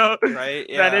 So right,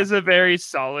 yeah. That is a very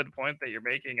solid point that you're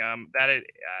making.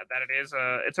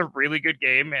 It's a really good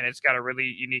game, and it's got a really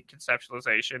unique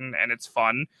conceptualization, and it's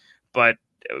fun. But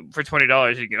for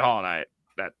 $20, you can get Hollow Knight.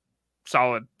 That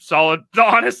solid.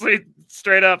 Honestly,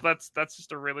 straight up, that's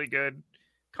just a really good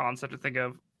concept to think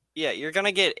of. Yeah, you're going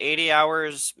to get 80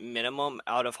 hours minimum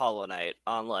out of Hollow Knight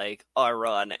on, like, a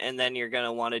run, and then you're going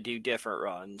to want to do different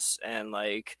runs and,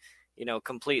 like, you know,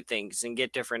 complete things and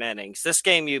get different endings. This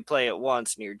game, you play it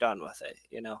once and you're done with it,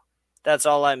 you know? That's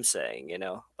all I'm saying, you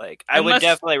know? Like, I would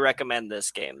definitely recommend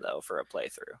this game, though, for a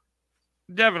playthrough.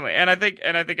 Definitely, and I think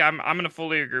I'm going to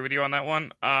fully agree with you on that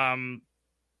one.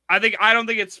 I don't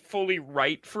think it's fully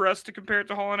right for us to compare it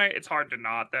to Hollow Knight. It's hard to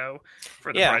not, though,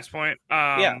 for the price point.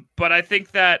 But I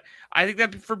think that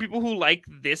for people who like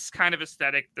this kind of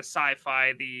aesthetic, the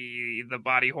sci-fi, the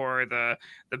body horror, the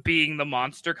being the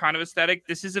monster kind of aesthetic,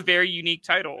 this is a very unique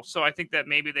title. So I think that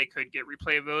maybe they could get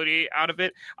replayability out of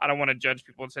it. I don't want to judge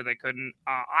people and say they couldn't.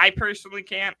 I personally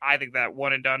can't. I think that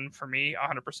one and done for me,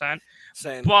 100%.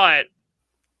 Same. But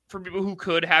for people who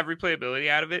could have replayability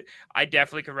out of it, I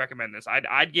definitely could recommend this.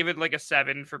 I'd give it like a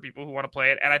 7 for people who want to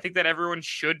play it, and I think that everyone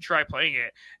should try playing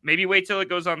it. Maybe wait till it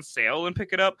goes on sale and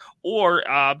pick it up, or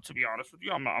to be honest with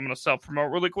you, I'm going to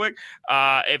self-promote really quick.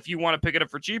 If you want to pick it up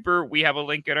for cheaper, we have a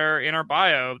link in our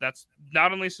bio that's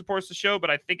not only supports the show, but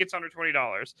I think it's under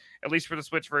 $20. At least for the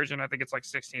Switch version, I think it's like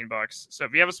 $16. So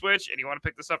if you have a Switch and you want to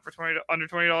pick this up for under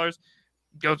 $20,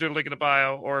 go through the link in the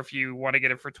bio, or if you want to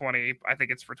get it for 20, I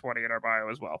think it's for 20 in our bio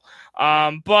as well.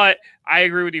 But I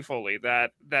agree with you fully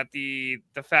that the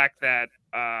fact that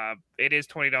it is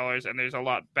 $20 and there's a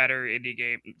lot better indie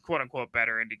game, quote unquote,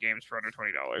 better indie games for under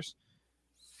 $20.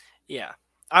 Yeah.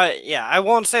 I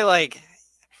won't say like,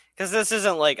 because this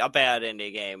isn't like a bad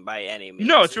indie game by any means.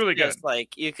 No, it's really good. Just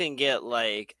like you can get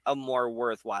like a more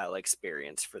worthwhile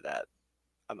experience for that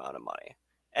amount of money.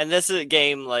 And this is a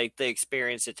game, like, the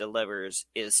experience it delivers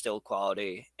is still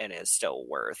quality and is still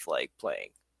worth, like,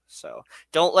 playing. So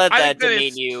don't let that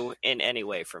demean you in any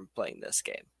way from playing this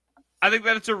game. I think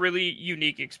that it's a really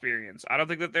unique experience. I don't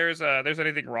think that there's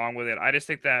anything wrong with it. I just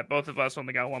think that both of us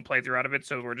only got one playthrough out of it,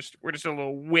 so we're just a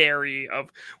little wary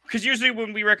of, because usually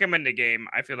when we recommend a game,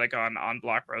 I feel like on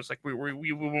Block Bros, like we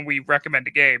when we recommend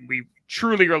a game, we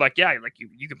truly are like, yeah, like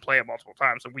you can play it multiple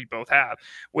times, and we both have.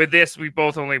 With this, we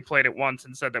both only played it once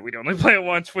and said that we'd only play it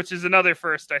once, which is another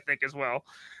first, I think, as well.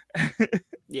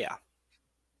 Yeah.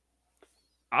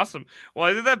 Awesome. Well,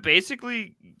 I think that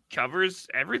basically covers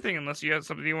everything, unless you have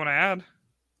something you want to add.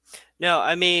 No,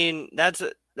 I mean, that's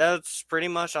pretty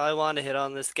much all I want to hit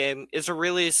on this game. It's a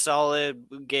really solid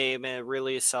game and a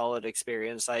really solid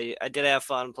experience. I did have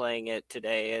fun playing it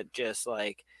today. It just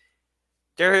like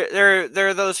there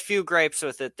are those few gripes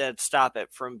with it that stop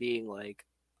it from being like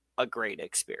a great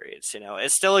experience. You know,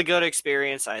 it's still a good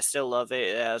experience. I still love it.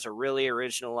 It has a really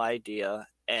original idea,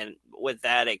 and with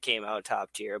that, it came out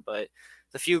top tier. But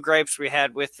the few gripes we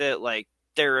had with it, like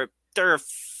there are a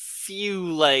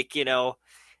few, like, you know,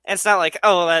 and it's not like,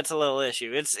 oh, that's a little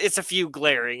issue. It's a few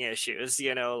glaring issues,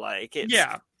 you know, like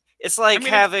it's like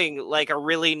having like a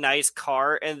really nice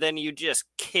car and then you just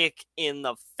kick in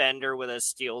the fender with a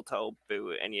steel toe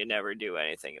boot and you never do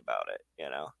anything about it, you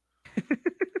know.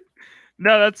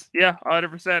 No, that's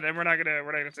 100%. And we're not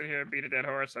gonna sit here and beat a dead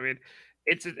horse. I mean,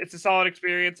 it's a solid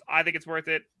experience. I think it's worth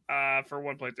it for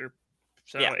one playthrough.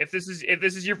 So if this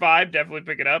is your vibe, definitely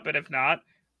pick it up. And if not,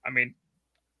 I mean,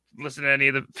 listen to any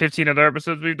of the 15 other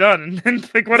episodes we've done and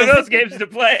pick one of those games to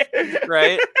play.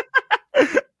 Right.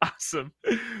 Awesome.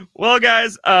 Well,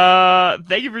 guys,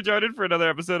 thank you for joining for another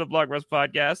episode of Block Bros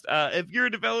Podcast. If you're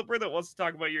a developer that wants to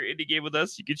talk about your indie game with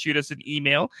us, you can shoot us an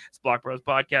email. It's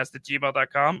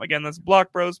blockbrospodcast@gmail.com. Again, that's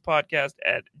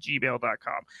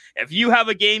blockbrospodcast@gmail.com. If you have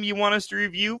a game you want us to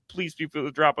review, please feel free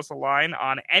to drop us a line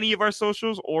on any of our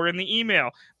socials or in the email.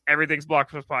 Everything's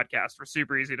Block Bros Podcast. We're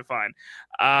super easy to find.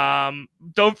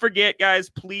 Don't forget, guys,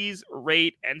 please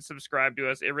rate and subscribe to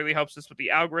us. It really helps us with the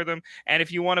algorithm. And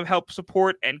if you want to help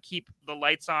support and keep the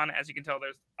lights on, as you can tell,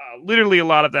 there's literally a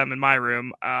lot of them in my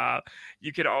room.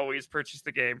 You can always purchase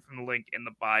the game from the link in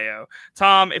the bio.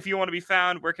 Tom, if you want to be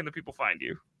found, where can the people find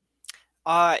you?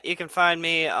 You can find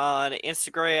me on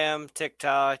Instagram,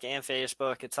 TikTok, and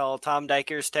Facebook. It's all Tom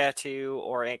Dykers Tattoo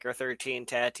or Anchor13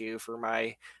 Tattoo for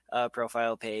my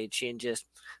profile page. You can just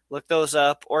look those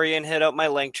up, or you can hit up my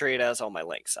link tree. It has all my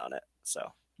links on it.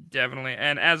 So definitely.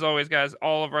 And as always, guys,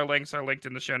 all of our links are linked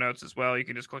in the show notes as well. You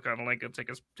can just click on the link and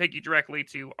take you directly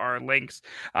to our links.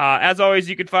 As always,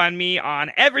 you can find me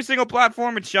on every single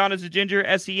platform. It's Sean is a Ginger,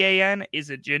 SEAN is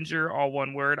a Ginger, all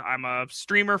one word. I'm a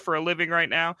streamer for a living right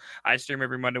now. I stream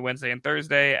every Monday, Wednesday, and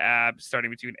Thursday, starting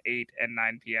between 8 and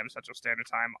 9 p.m. Central Standard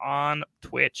Time on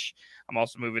Twitch. I'm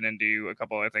also moving into a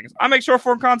couple other things. I make short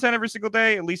form content every single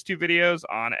day, at least 2 videos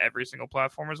on every single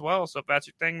platform as well. So if that's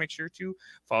your thing, make sure to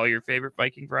follow your favorite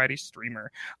Viking variety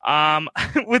streamer.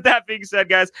 With that being said,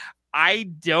 guys, I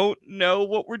don't know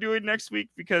what we're doing next week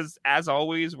because, as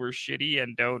always, we're shitty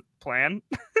and don't plan.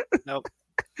 Nope.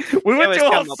 We went to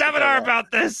a whole seminar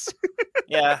about this.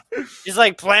 Yeah. Just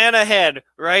like plan ahead,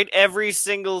 write every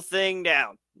single thing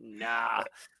down. Nah.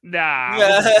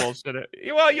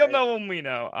 Well, you'll know when we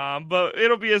know. But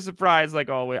it'll be a surprise like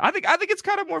always. I think it's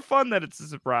kind of more fun that it's a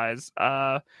surprise.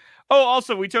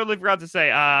 Also, we totally forgot to say,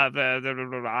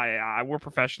 we're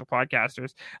professional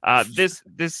podcasters. This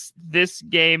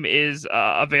game is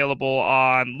available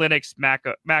on Linux, Mac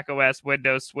OS,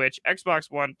 Windows, Switch,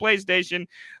 Xbox One, PlayStation,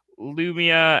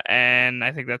 Lumia, and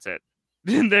I think that's it.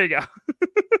 There you go.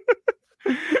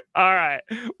 All right.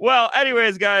 Well,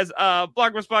 anyways, guys,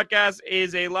 Block Bros Podcast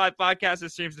is a live podcast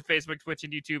that streams to Facebook, Twitch,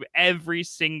 and YouTube every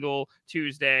single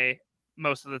Tuesday.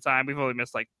 Most of the time. We've only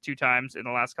missed like 2 times in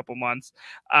the last couple months.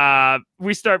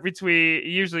 We start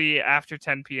usually after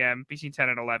 10 p.m., between 10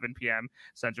 and 11 p.m.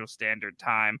 Central Standard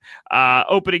Time.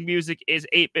 Opening music is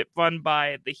 8-Bit Fun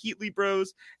by the Heatley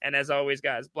Bros. And as always,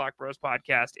 guys, Block Bros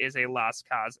Podcast is a Lost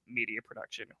Cause media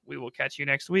production. We will catch you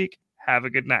next week. Have a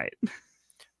good night.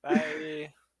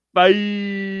 Bye.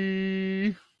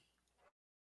 Bye.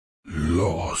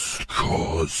 Lost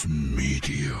Cause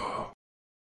Media.